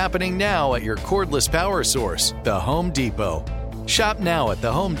savings happening now at your cordless power source, the Home Depot. Shop now at the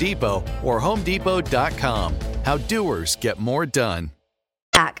Home Depot or HomeDepot.com. How doers get more done.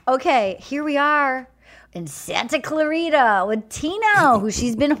 Okay, here we are in Santa Clarita with Tino, who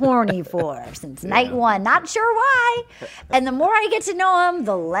she's been horny for since night one. Not sure why. And the more I get to know him,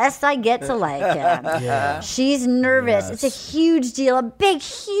 the less I get to like him. Yeah. She's nervous. Yes. It's a huge deal, a big,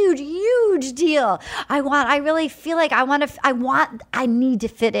 huge deal. I really feel like I need to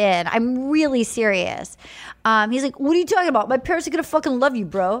fit in. I'm really serious. He's like, what are you talking about? My parents are going to fucking love you,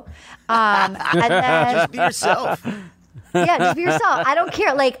 bro. And then, Just be yourself. Yeah, just be yourself. I don't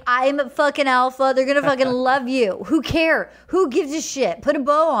care. Like, I'm a fucking alpha. They're gonna fucking love you. Who cares? Who gives a shit? Put a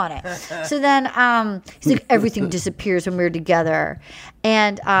bow on it. So then he's like, everything disappears when we're together.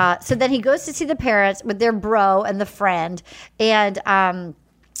 And so then he goes to see the parents with their bro and the friend. And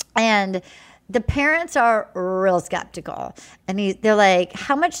the parents are real skeptical. And they're like,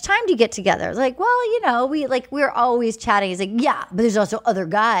 how much time do you get together? It's like, well, we're always chatting. He's like, yeah, but there's also other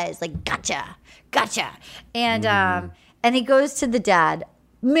guys. Like, gotcha. And he goes to the dad,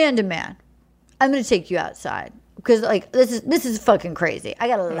 man to man. I'm going to take you outside because like this is fucking crazy. I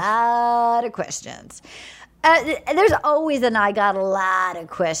got a lot of questions. There's always an I got a lot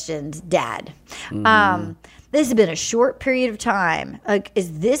of questions, dad. This has been a short period of time. Like,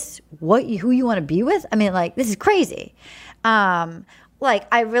 is this who you want to be with? I mean, like, this is crazy. Like,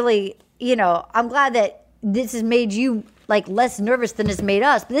 I really, I'm glad that this has made you like less nervous than it's made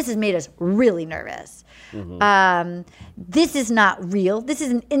us, but this has made us really nervous. This is not real. This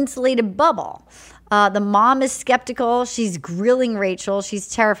is an insulated bubble. The mom is skeptical. She's grilling Rachel. She's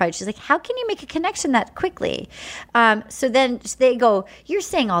terrified. She's like, how can you make a connection that quickly? So then they go, you're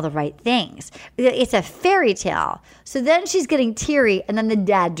saying all the right things. It's a fairy tale. So then she's getting teary, and then the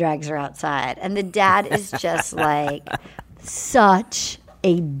dad drags her outside. And the dad is just like such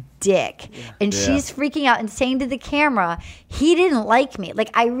a dick. And she's freaking out and saying to the camera, he didn't like me.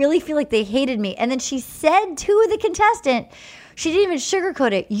 Like, I really feel like they hated me. And then she said to the contestant, she didn't even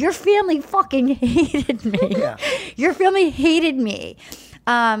sugarcoat it, your family fucking hated me. Yeah. Your family hated me.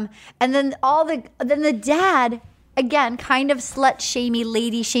 And then the dad, again, kind of slut-shamey,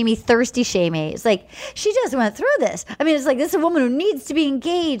 lady-shamey, thirsty-shamey. It's like, she just went through this. I mean, it's like, this is a woman who needs to be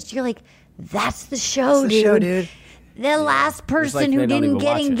engaged. You're like, that's the show, dude. The last person who didn't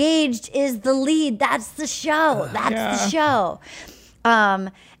get engaged is the lead. That's the show. That's the show.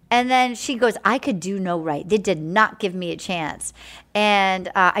 And then she goes, I could do no right. They did not give me a chance. And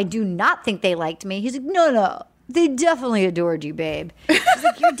I do not think they liked me. He's like, no. They definitely adored you, babe. She's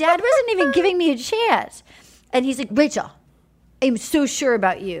like, your dad wasn't even giving me a chance. And he's like, Rachel, I'm so sure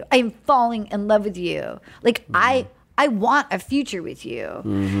about you. I am falling in love with you. Like, I want a future with you.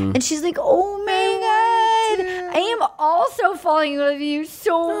 And she's like, oh my God, I am also falling in love with you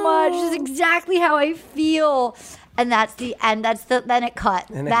so much. This is exactly how I feel. And that's the end. Then it cut.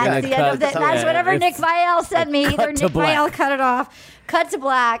 That's the end of it. That's whatever Nick Viall sent me. Either Nick Viall cut it off. Cut to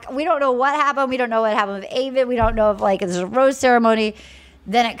black. We don't know what happened. We don't know what happened with Avid. We don't know if there's a rose ceremony.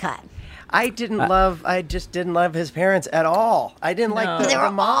 Then it cut. I just didn't love his parents at all. I didn't like the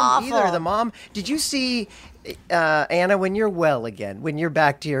mom awful. either. The mom. Did you see Anna, when you're well again, when you're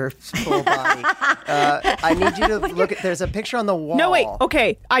back to your full body, I need you to look at, there's a picture on the wall. No, wait.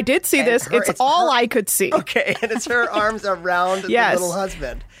 Okay. I did see this. It's all I could see. Okay. And it's her arms around the little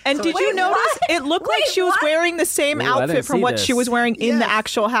husband. And So did you notice it looked like she was wearing the same outfit from what she was wearing in the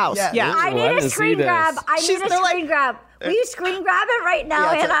actual house? Yeah. Yeah. I need a screen grab. I need a screen grab. Will you screen grab it right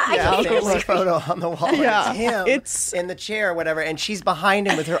now, Anna? A family photo on the wall. Yeah. It's him in the chair or whatever, and she's behind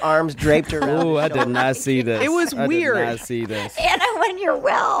him with her arms draped around. Ooh, I did not see this. It was weird. I did not see this. Anna, when you're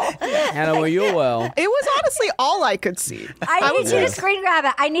well. Anna, when you're well. It was honestly all I could see. I need you to screen grab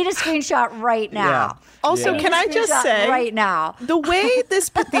it. I need a screenshot right now. Yeah. Also, can I just say, right now, the way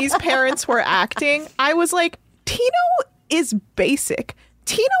these parents were acting, I was like, Tino is basic.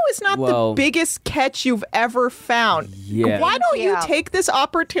 Tino is not the biggest catch you've ever found. Yeah. Why don't you take this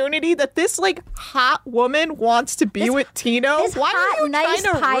opportunity that this like hot woman wants to be with Tino? Why are you trying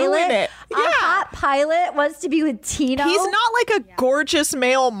to ruin it? A hot pilot wants to be with Tino. He's not like a gorgeous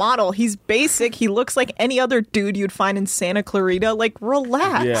male model. He's basic. He looks like any other dude you'd find in Santa Clarita. Like,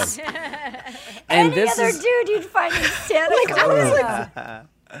 relax. Yeah. And any other dude you'd find in Santa Clarita.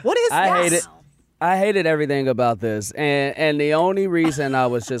 What is I that? hate it. I hated everything about this, and the only reason I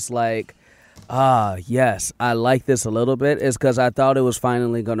was just like, yes, I like this a little bit is because I thought it was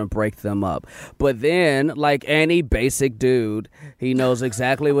finally going to break them up. But then, like any basic dude, he knows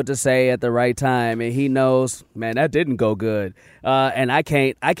exactly what to say at the right time, and he knows, man, that didn't go good, and I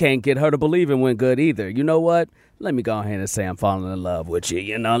can't get her to believe it went good either. You know what? Let me go ahead and say I'm falling in love with you.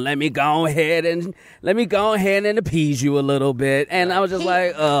 You know, let me go ahead and appease you a little bit. And I was just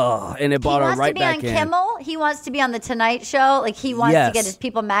and it brought her right back in. He wants to be on Kimmel. He wants to be on the Tonight Show. Like he wants to get his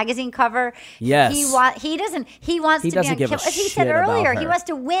People magazine cover. Yes. He doesn't to be on Kimmel. As he said earlier, he wants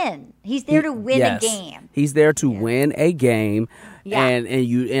to win. He's there to win a game. He's there to win a game. Yeah.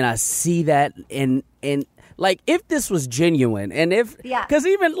 And I see that in like, if this was genuine, and because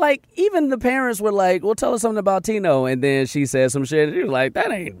even the parents were like, well, tell us something about Tino, and then she said some shit, and she was like,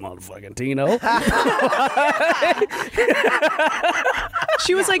 that ain't motherfucking Tino.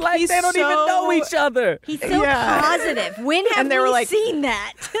 She was like they don't even know each other. He's so positive. When have they were we seen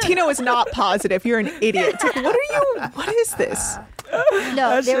that? Tino is not positive. You're an idiot. It's like, what is this?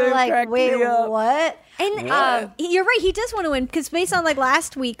 No, they were like, wait, what? And you're right. He does want to win because based on like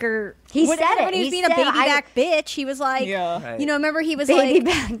last week or he said it when he was being a baby back bitch, he was like, you know, remember he was baby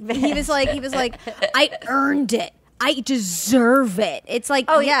like, back bitch. he was like, I earned it. I deserve it. It's like,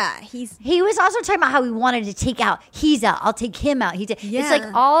 he was also talking about how he wanted to take out. He's out. I'll take him out. It's like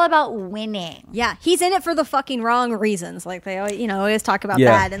all about winning. Yeah, he's in it for the fucking wrong reasons. Like they, always talk about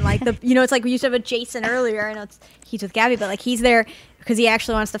that. And like it's like we used to have a Jason earlier. I know he's with Gabby, but like he's there because he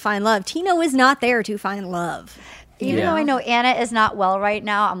actually wants to find love. Tino is not there to find love. Even though I know Anna is not well right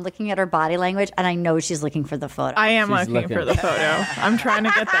now, I'm looking at her body language, and I know she's looking for the photo. I am looking for the photo. I'm trying to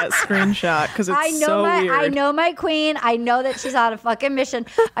get that screenshot because it's weird. I know my queen. I know that she's on a fucking mission.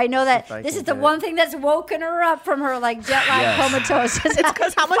 I know that this is the one thing that's woken her up from her like jet lag comatose. It's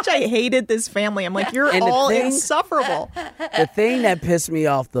because how much I hated this family. I'm like, you're all insufferable. The thing that pissed me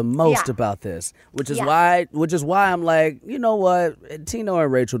off the most about this, which is why I'm like, you know what, Tino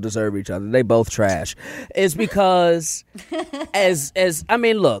and Rachel deserve each other. They both trash. Is because as I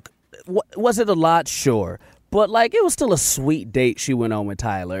mean, look, was it a lot? Sure. But, like, it was still a sweet date she went on with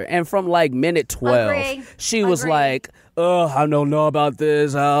Tyler. And from, like, minute 12, she was like, I don't know about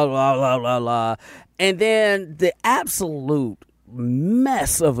this, blah, blah, blah, blah. And then the absolute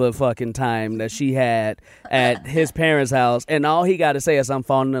mess of a fucking time that she had at his parents' house. And all he got to say is, I'm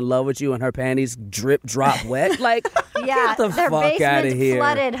falling in love with you, and her panties drip, drop wet. Like, get the fuck out of here.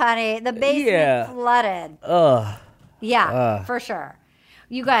 Flooded, honey. The basement flooded. For sure.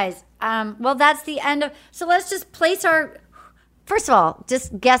 You guys, well, that's the end of... So let's just place our... First of all,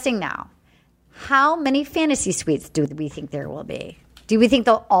 just guessing now. How many fantasy suites do we think there will be? Do we think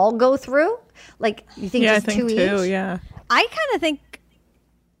they'll all go through? Like, you think just I think two two, each? yeah. I kind of think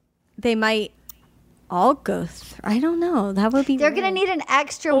they might all go through. I don't know. That would be They're going to need an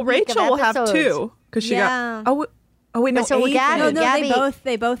extra week Rachel of will have episodes. two. Because she got... Oh, wait, no, so Gabby,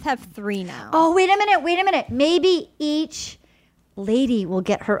 they both have 3 now. Oh, wait a minute. Maybe each lady will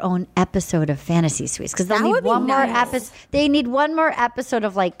get her own episode of Fantasy Suites because they'll need one more episode. They need one more episode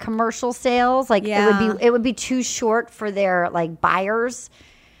of like commercial sales. Like it would be too short for their like buyers.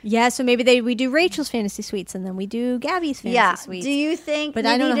 Yeah, so maybe we do Rachel's Fantasy Suites and then we do Gabby's Fantasy Suites. Do you think we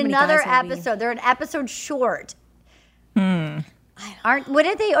need another episode? They're an episode short. Wouldn't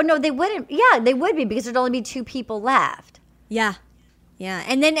they? Oh no, they wouldn't. Yeah, they would be because there'd only be 2 people left. Yeah.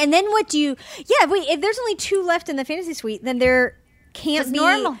 And then what do you? Yeah, if there's only 2 left in the Fantasy Suite, then there can't be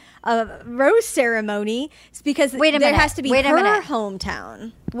a rose ceremony. It's because there has to be her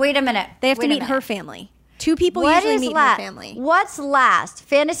hometown. Wait a minute. They have to meet her family. Two people usually meet her family. What's last?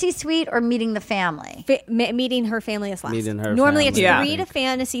 Fantasy suite or meeting the family? Meeting her family is last. Normally it's 3 to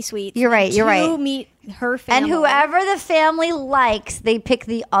fantasy suites. You're right. Two meet her family. And whoever the family likes, they pick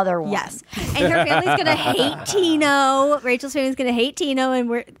the other one. Yes. And her family's going to hate Tino. Rachel's family's going to hate Tino.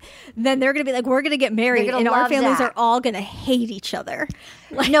 And then they're going to be like, we're going to get married. And our families are all going to hate each other.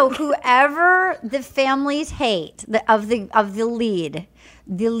 No, whoever the families hate of the lead,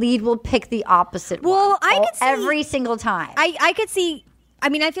 the lead will pick the opposite one. Well, I could see every single time. I could see. I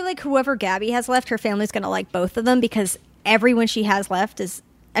mean, I feel like whoever Gabby has left, her family's going to like both of them because everyone she has left is.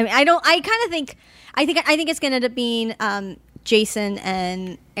 I mean, I think it's going to end up being Jason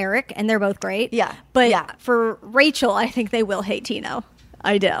and Eric, and they're both great. Yeah, but for Rachel, I think they will hate Tino.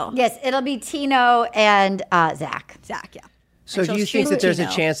 I do. Yes, it'll be Tino and Zach. Zach, yeah. So do you think that there's a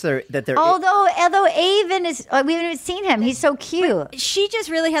chance that they're... Although Avon is... we haven't even seen him. He's so cute. But she just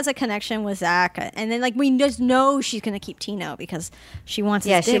really has a connection with Zach. And then, like, we just know she's going to keep Tino because she wants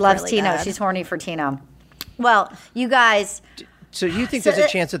his dick she loves really Tino. bad. She's horny for Tino. Well, you guys... So you think there's a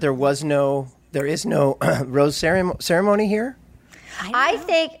chance that there is no rose ceremony here? I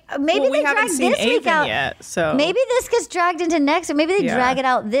think maybe they drag this week out. Yet, so maybe this gets dragged into next week. Maybe they drag it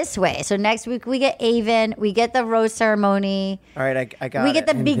out this way. So next week we get Avon, we get the rose ceremony. All right, I got it. We get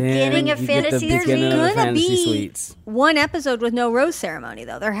the beginning of fantasy. There's going to be suites. one episode with no rose ceremony,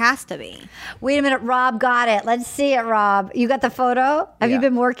 though. There has to be. Wait a minute, Rob got it. Let's see it, Rob. You got the photo? Have you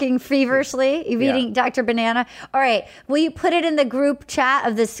been working feverishly? You eating Dr. Banana? All right. Will you put it in the group chat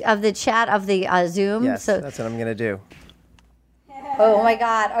of the Zoom? Yes, that's what I'm going to do. Oh my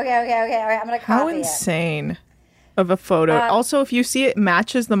God. Okay. All right. I'm going to copy How insane of a photo. Also, if you see it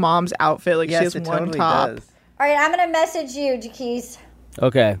matches the mom's outfit, like she has one totally top. Does. All right. I'm going to message you, Jaquise.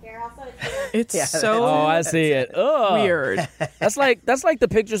 Okay. It's so I see it. Ugh. weird. That's like the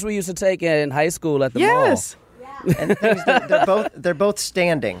pictures we used to take in high school at the mall. And the thing is, they're both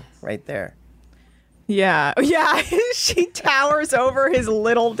standing right there. Yeah. She towers over his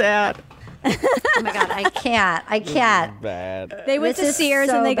little dad. Oh my God, I can't. Bad. They went to Sears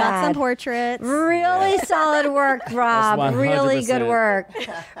and they got some portraits. Really solid work, Rob. Really good work.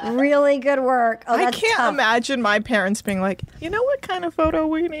 Really good work. Oh, I that's can't tough. imagine my parents being like, you know what kind of photo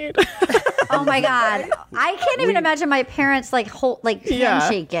we need? Oh my God, I can't even imagine my parents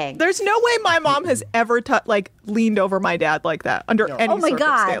handshaking. There's no way my mom has ever leaned over my dad like that under any Oh my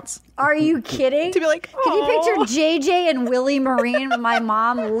circumstance. God. Are you kidding? To be like, can you picture JJ and Willie Marine with my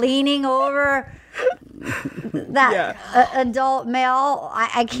mom leaning over that adult male?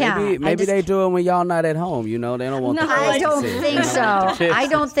 I can't. Maybe they do it when y'all not at home. You know, they don't want. I don't think so. I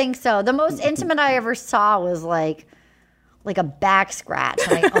don't think so. The most intimate I ever saw was like a back scratch,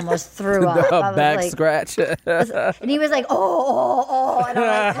 and I almost threw up. A back scratch. And he was like, oh, and I'm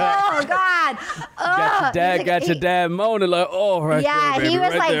like, oh God. Got your dad moaning like, oh, right yeah, there, baby, he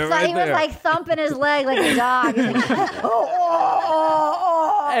was right was like thumping his leg like a dog. He was like,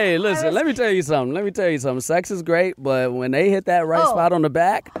 oh. Hey, listen, let me tell you something. Sex is great, but when they hit that right spot on the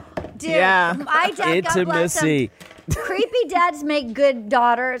back, dude, my dad, God bless him. Creepy dads make good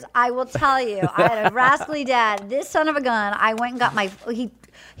daughters. I will tell you. I had a rascally dad. This son of a gun. I went and got my.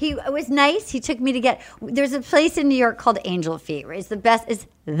 He was nice. He took me to get. There's a place in New York called Angel Feet. It's the best.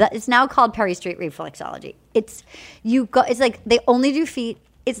 It's now called Perry Street Reflexology. It's like they only do feet.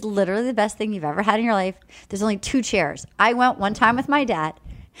 It's literally the best thing you've ever had in your life. There's only 2 chairs. I went one time with my dad.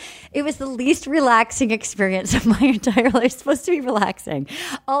 It was the least relaxing experience of my entire life. It's supposed to be relaxing.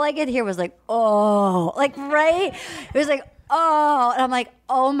 All I could hear was like, oh, like, right? It was like, oh, and I'm like,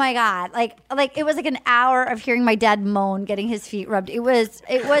 oh my God. Like it was like an hour of hearing my dad moan, getting his feet rubbed. It was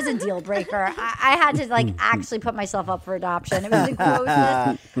a deal breaker. I had to actually put myself up for adoption. It was the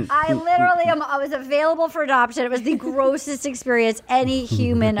grossest. I was available for adoption. It was the grossest experience any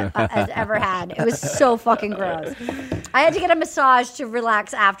human has ever had. It was so fucking gross. I had to get a massage to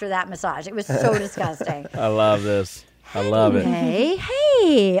relax after that massage. It was so disgusting. I love this. I love it.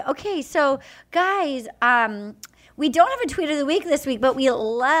 Hey. Okay, so guys, we don't have a tweet of the week this week, but we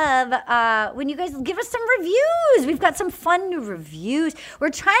love when you guys give us some reviews. We've got some fun new reviews. We're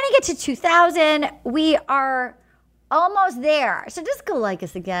trying to get to 2,000. We are almost there. So just go like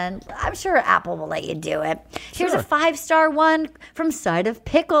us again. I'm sure Apple will let you do it. Here's a 5-star one from Side of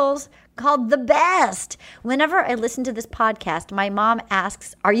Pickles called The Best. Whenever I listen to this podcast, my mom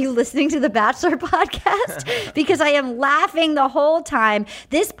asks, are you listening to the Bachelor podcast? Because I am laughing the whole time.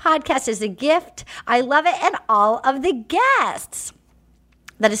 This podcast is a gift. I love it, and all of the guests.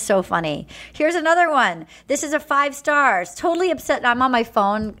 That is so funny. Here's another one. This is a 5 stars. Totally upset. I'm on my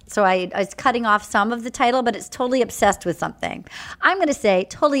phone, so I was cutting off some of the title, but it's totally obsessed with something. I'm going to say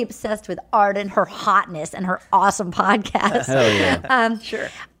totally obsessed with Arden, her hotness, and her awesome podcast. Hell yeah. Sure.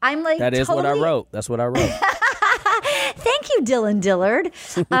 I'm like, that is totally... what I wrote. That's what I wrote. Thank you, Dylan Dillard.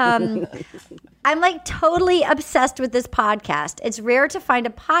 I'm like totally obsessed with this podcast. It's rare to find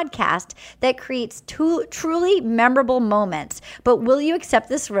a podcast that creates truly memorable moments. But Will You Accept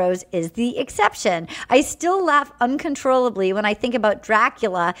This Rose is the exception. I still laugh uncontrollably when I think about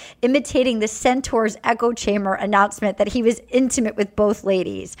Dracula imitating the Centaur's echo chamber announcement that he was intimate with both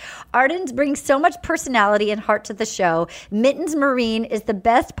ladies. Arden brings so much personality and heart to the show. Mittens Marine is the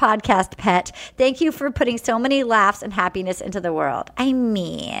best podcast pet. Thank you for putting so many laughs and happiness into the world. I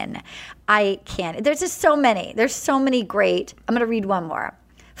mean, I can't. There's just so many. There's so many great. I'm going to read one more.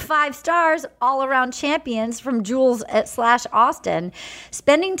 5 stars, all around champions from Jules / Austin.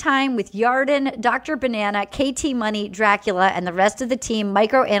 Spending time with Yarden, Dr. Banana, KT Money, Dracula, and the rest of the team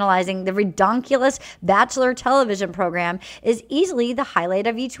microanalyzing the redonkulous Bachelor television program is easily the highlight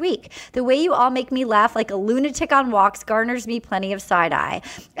of each week. The way you all make me laugh like a lunatic on walks garners me plenty of side-eye.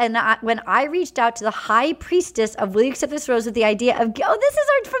 And when I reached out to the high priestess of Will You Accept This Rose with the idea of, this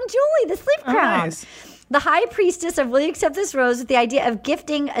is from Julie, the sleep crown. Nice. The high priestess of Will You Accept This Rose with the idea of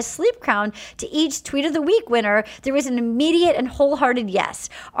gifting a sleep crown to each Tweet of the Week winner, there was an immediate and wholehearted yes.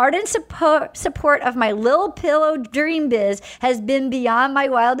 Ardent support of my Lil Pillow dream biz has been beyond my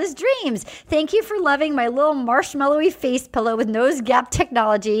wildest dreams. Thank you for loving my little marshmallowy face pillow with nose gap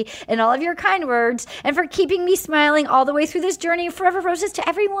technology and all of your kind words, and for keeping me smiling all the way through this journey. Forever roses to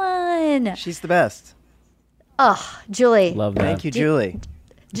everyone. She's the best. Oh, Julie. Love that. Thank you, Julie.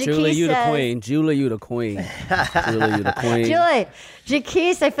 Julie, you the queen. Julie, you the queen. Julie, you the queen. Julie,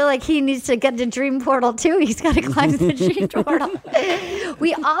 Jaquise, I feel like he needs to get to Dream Portal too. He's got to climb the Dream Portal.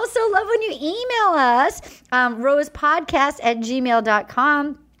 We also love when you email us,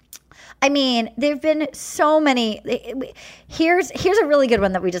 rosepodcast@gmail.com. I mean, there have been so many. Here's a really good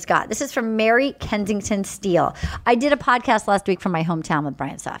one that we just got. This is from Mary Kensington Steele. I did a podcast last week from my hometown with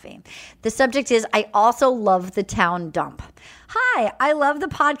Brian Safi. The subject is, I also love the town dump. Hi, I love the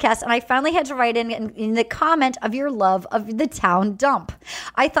podcast, and I finally had to write in the comment of your love of the town dump.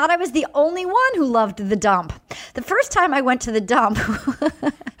 I thought I was the only one who loved the dump. The first time I went to the dump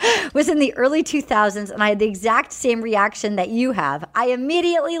was in the early 2000s, and I had the exact same reaction that you have. I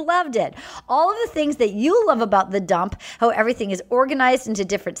immediately loved it. All of the things that you love about the dump, how everything is organized into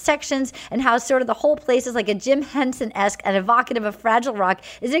different sections, and how sort of the whole place is like a Jim Henson-esque and evocative of Fragile Rock,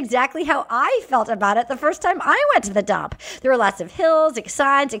 is exactly how I felt about it the first time I went to the dump. There were lots of hills,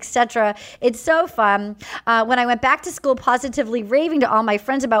 signs, etc. It's so fun. When I went back to school positively raving to all my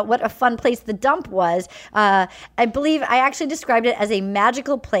friends about what a fun place the dump was, I believe I actually described it as a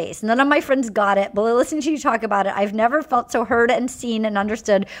magical place. None of my friends got it, but listening to you talk about it, I've never felt so heard and seen and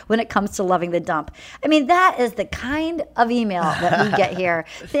understood when it comes to loving the dump. I mean, that is the kind of email that we get here.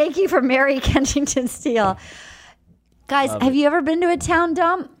 Thank you for Mary Kensington Steele. Guys, have you ever been to a town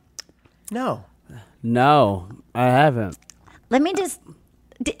dump? No, I haven't. Let me just...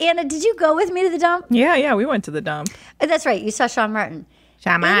 Anna, did you go with me to the dump? Yeah, we went to the dump. That's right. You saw Sean Martin.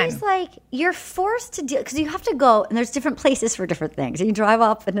 It's like you're forced to deal, because you have to go, and there's different places for different things. And you drive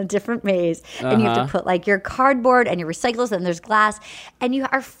up in a different maze, and you have to put like your cardboard and your recyclables, and there's glass, and you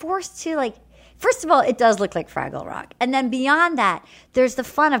are forced to like... First of all, it does look like Fraggle Rock. And then beyond that, there's the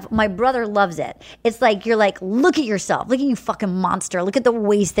fun of, my brother loves it. It's like, you're like, look at yourself. Look at you fucking monster. Look at the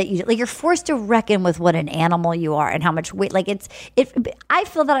waste that you do. Like, you're forced to reckon with what an animal you are and how much weight. Like, I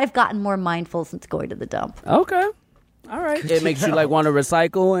feel that I've gotten more mindful since going to the dump. Okay. All right. It makes you like want to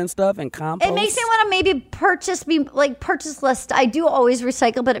recycle and stuff and compost. It makes me want to maybe purchase less. I do always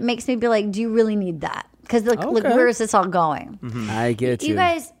recycle, but it makes me be like, do you really need that? Because look, where is this all going? Mm-hmm. I get you. You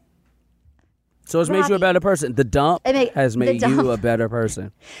guys... So it's made you a better person. The dump has made you a better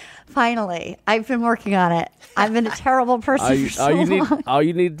person. Finally. I've been working on it. I've been a terrible person for so long. All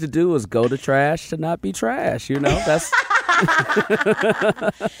you need to do is go to trash to not be trash. You know, that's...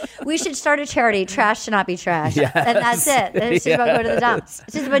 We should start a charity, Trash to Not Be Trash. Yes. And that's it. And it's just about going to the dump. It's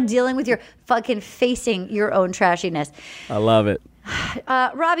just about dealing with your fucking facing your own trashiness. I love it.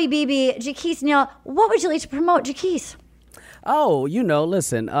 Robbie BB, Jaquise Neal, what would you like to promote, Jaquise? Oh,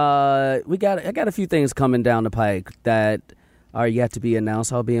 listen, I got a few things coming down the pike that are yet to be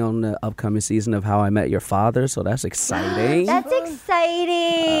announced. I'll be on the upcoming season of How I Met Your Father, so that's exciting. That's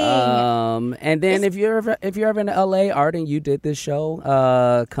exciting. And then if you're ever in LA, Arden, you did this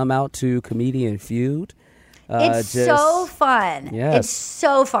show. Come out to Comedian Feud. It's so fun. Yes. It's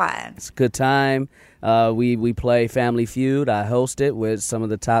so fun. It's a good time. We play Family Feud. I host it with some of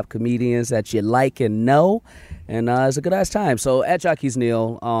the top comedians that you like and know. And it's a good-ass time. So at Jockeys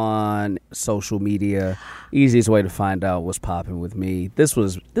Neal on social media, easiest way to find out what's popping with me. This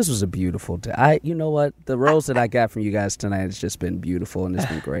was a beautiful day. You know what? The rose that I got from you guys tonight has just been beautiful, and it's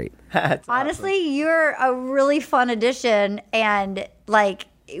been great. Honestly, awesome. You're a really fun addition, and like,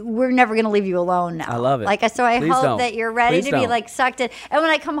 we're never going to leave you alone now. I love it. Like, so I Please hope don't. that you're ready to be like sucked in. And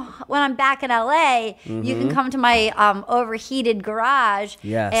when I'm back in LA, you can come to my overheated garage.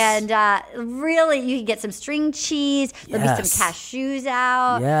 Yes. And really, you can get some string cheese. There'll be some cashews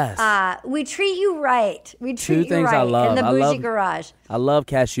out. Yes. We treat you right. We treat Two you things right I love. in the bougie garage. I love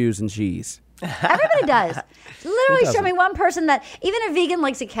cashews and cheese. Everybody does. Literally show me one person that, even a vegan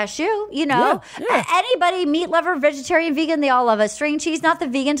likes a cashew, you know. Yeah. Anybody, meat lover, vegetarian, vegan, they all love a string cheese. Not the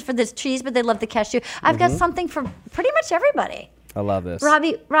vegans for this cheese, but they love the cashew. I've got something for pretty much everybody. I love this.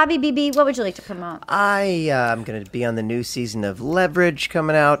 Robbie BB, what would you like to promote? I am going to be on the new season of Leverage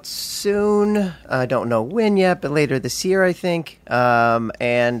coming out soon. I don't know when yet, but later this year, I think.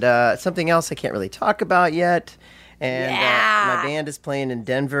 And something else I can't really talk about yet. And my band is playing in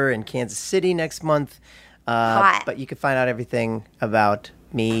Denver and Kansas City next month. But you can find out everything about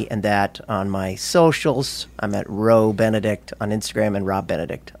me and that on my socials. I'm at Ro Benedict on Instagram and Rob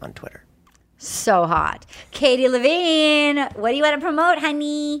Benedict on Twitter. So hot. Katie Levine, what do you want to promote,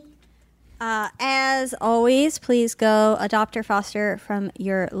 honey? As always, please go adopt or foster from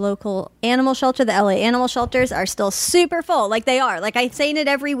your local animal shelter. The LA animal shelters are still super full. Like, they are. Like, I say it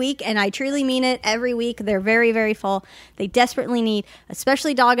every week, and I truly mean it every week. They're very, very full. They desperately need,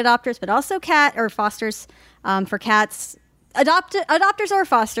 especially dog adopters, but also cat or fosters for cats. Adopters or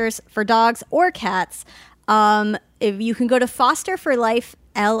fosters for dogs or cats. If you can go to Foster for Life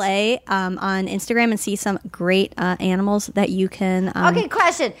LA on Instagram and see some great animals that you can. Okay,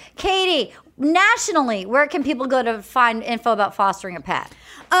 question, Katie. Nationally, where can people go to find info about fostering a pet?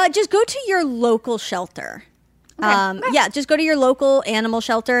 Just go to your local shelter. Okay. Yeah, just go to your local animal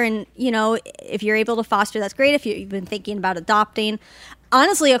shelter, and if you're able to foster, that's great. If you've been thinking about adopting,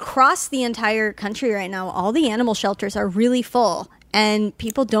 honestly, across the entire country right now, all the animal shelters are really full. And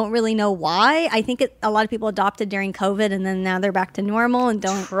people don't really know why. I think a lot of people adopted during COVID, and then now they're back to normal and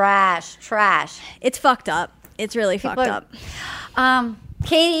don't. Trash. It's fucked up. It's really fucked up.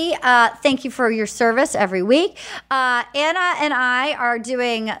 Katie, thank you for your service every week. Anna and I are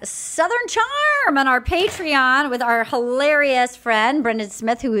doing Southern Charm on our Patreon with our hilarious friend, Brendan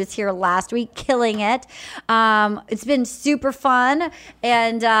Smith, who was here last week, killing it. It's been super fun,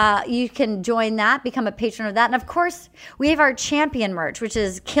 and you can join that, become a patron of that. And, of course, we have our champion merch, which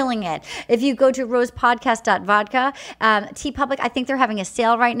is killing it. If you go to rosepodcast.vodka, TeePublic, I think they're having a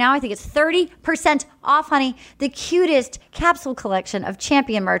sale right now. I think it's 30% off, honey. The cutest capsule collection of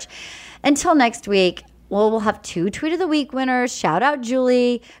champion merch. Until next week, we'll have 2 Tweet of the Week winners. Shout out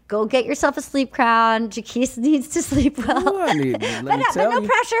Julie. Go get yourself a sleep crown. Jaquise needs to sleep well. But no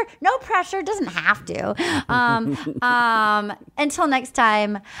pressure. No pressure. Doesn't have to. Until next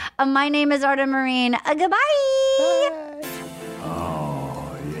time, my name is Arden Marine. Goodbye. Bye.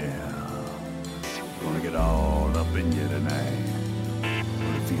 Oh, yeah. Gonna get all up in you tonight.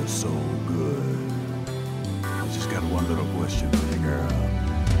 It feels so good. I just got one little question for you, girl.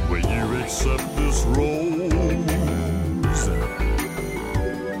 Will you accept this rose?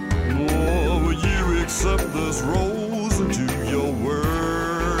 Oh, will you accept this rose into your world?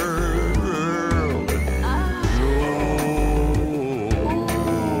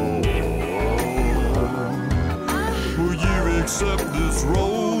 Will you accept this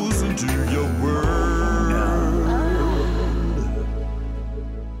rose into your world?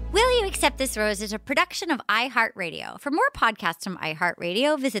 Will You Accept This Rose is a production of iHeartRadio. For more podcasts from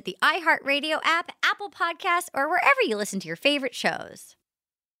iHeartRadio, visit the iHeartRadio app, Apple Podcasts, or wherever you listen to your favorite shows.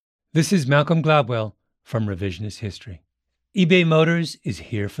 This is Malcolm Gladwell from Revisionist History. eBay Motors is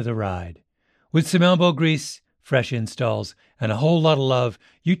here for the ride. With some elbow grease, fresh installs, and a whole lot of love,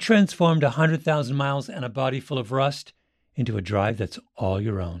 you transformed 100,000 miles and a body full of rust into a drive that's all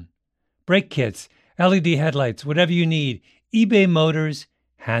your own. Brake kits, LED headlights, whatever you need, eBay Motors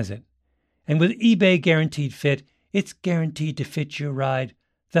has it. And with eBay Guaranteed Fit, it's guaranteed to fit your ride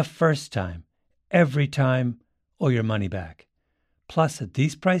the first time, every time, or your money back. Plus, at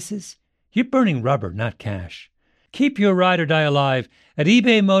these prices, you're burning rubber, not cash. Keep your ride or die alive at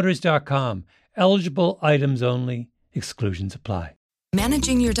ebaymotors.com. Eligible items only. Exclusions apply.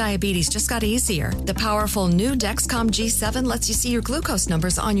 Managing your diabetes just got easier. The powerful new Dexcom G7 lets you see your glucose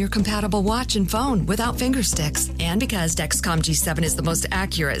numbers on your compatible watch and phone without finger sticks. And because Dexcom G7 is the most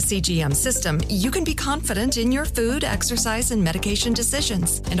accurate CGM system, you can be confident in your food, exercise, and medication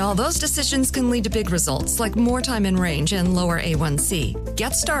decisions. And all those decisions can lead to big results like more time in range and lower A1C.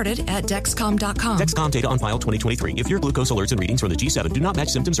 Get started at Dexcom.com. Dexcom data on file 2023. If your glucose alerts and readings from the G7 do not match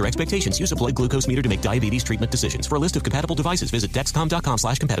symptoms or expectations, use a blood glucose meter to make diabetes treatment decisions. For a list of compatible devices, visit Dexcom.com/compatibility.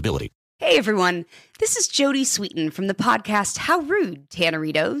 Hey everyone, this is Jodie Sweetin from the podcast How Rude,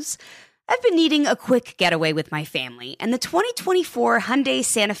 Tanneritos. I've been needing a quick getaway with my family, and the 2024 Hyundai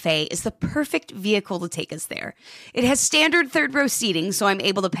Santa Fe is the perfect vehicle to take us there. It has standard third-row seating, so I'm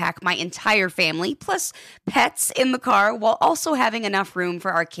able to pack my entire family, plus pets, in the car, while also having enough room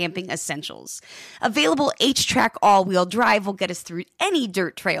for our camping essentials. Available H-Track all-wheel drive will get us through any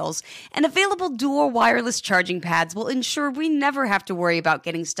dirt trails, and available dual wireless charging pads will ensure we never have to worry about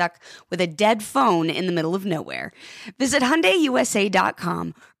getting stuck with a dead phone in the middle of nowhere. Visit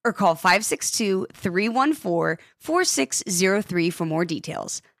HyundaiUSA.com or call 562-314-4603 for more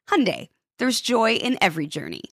details. Hyundai, there's joy in every journey.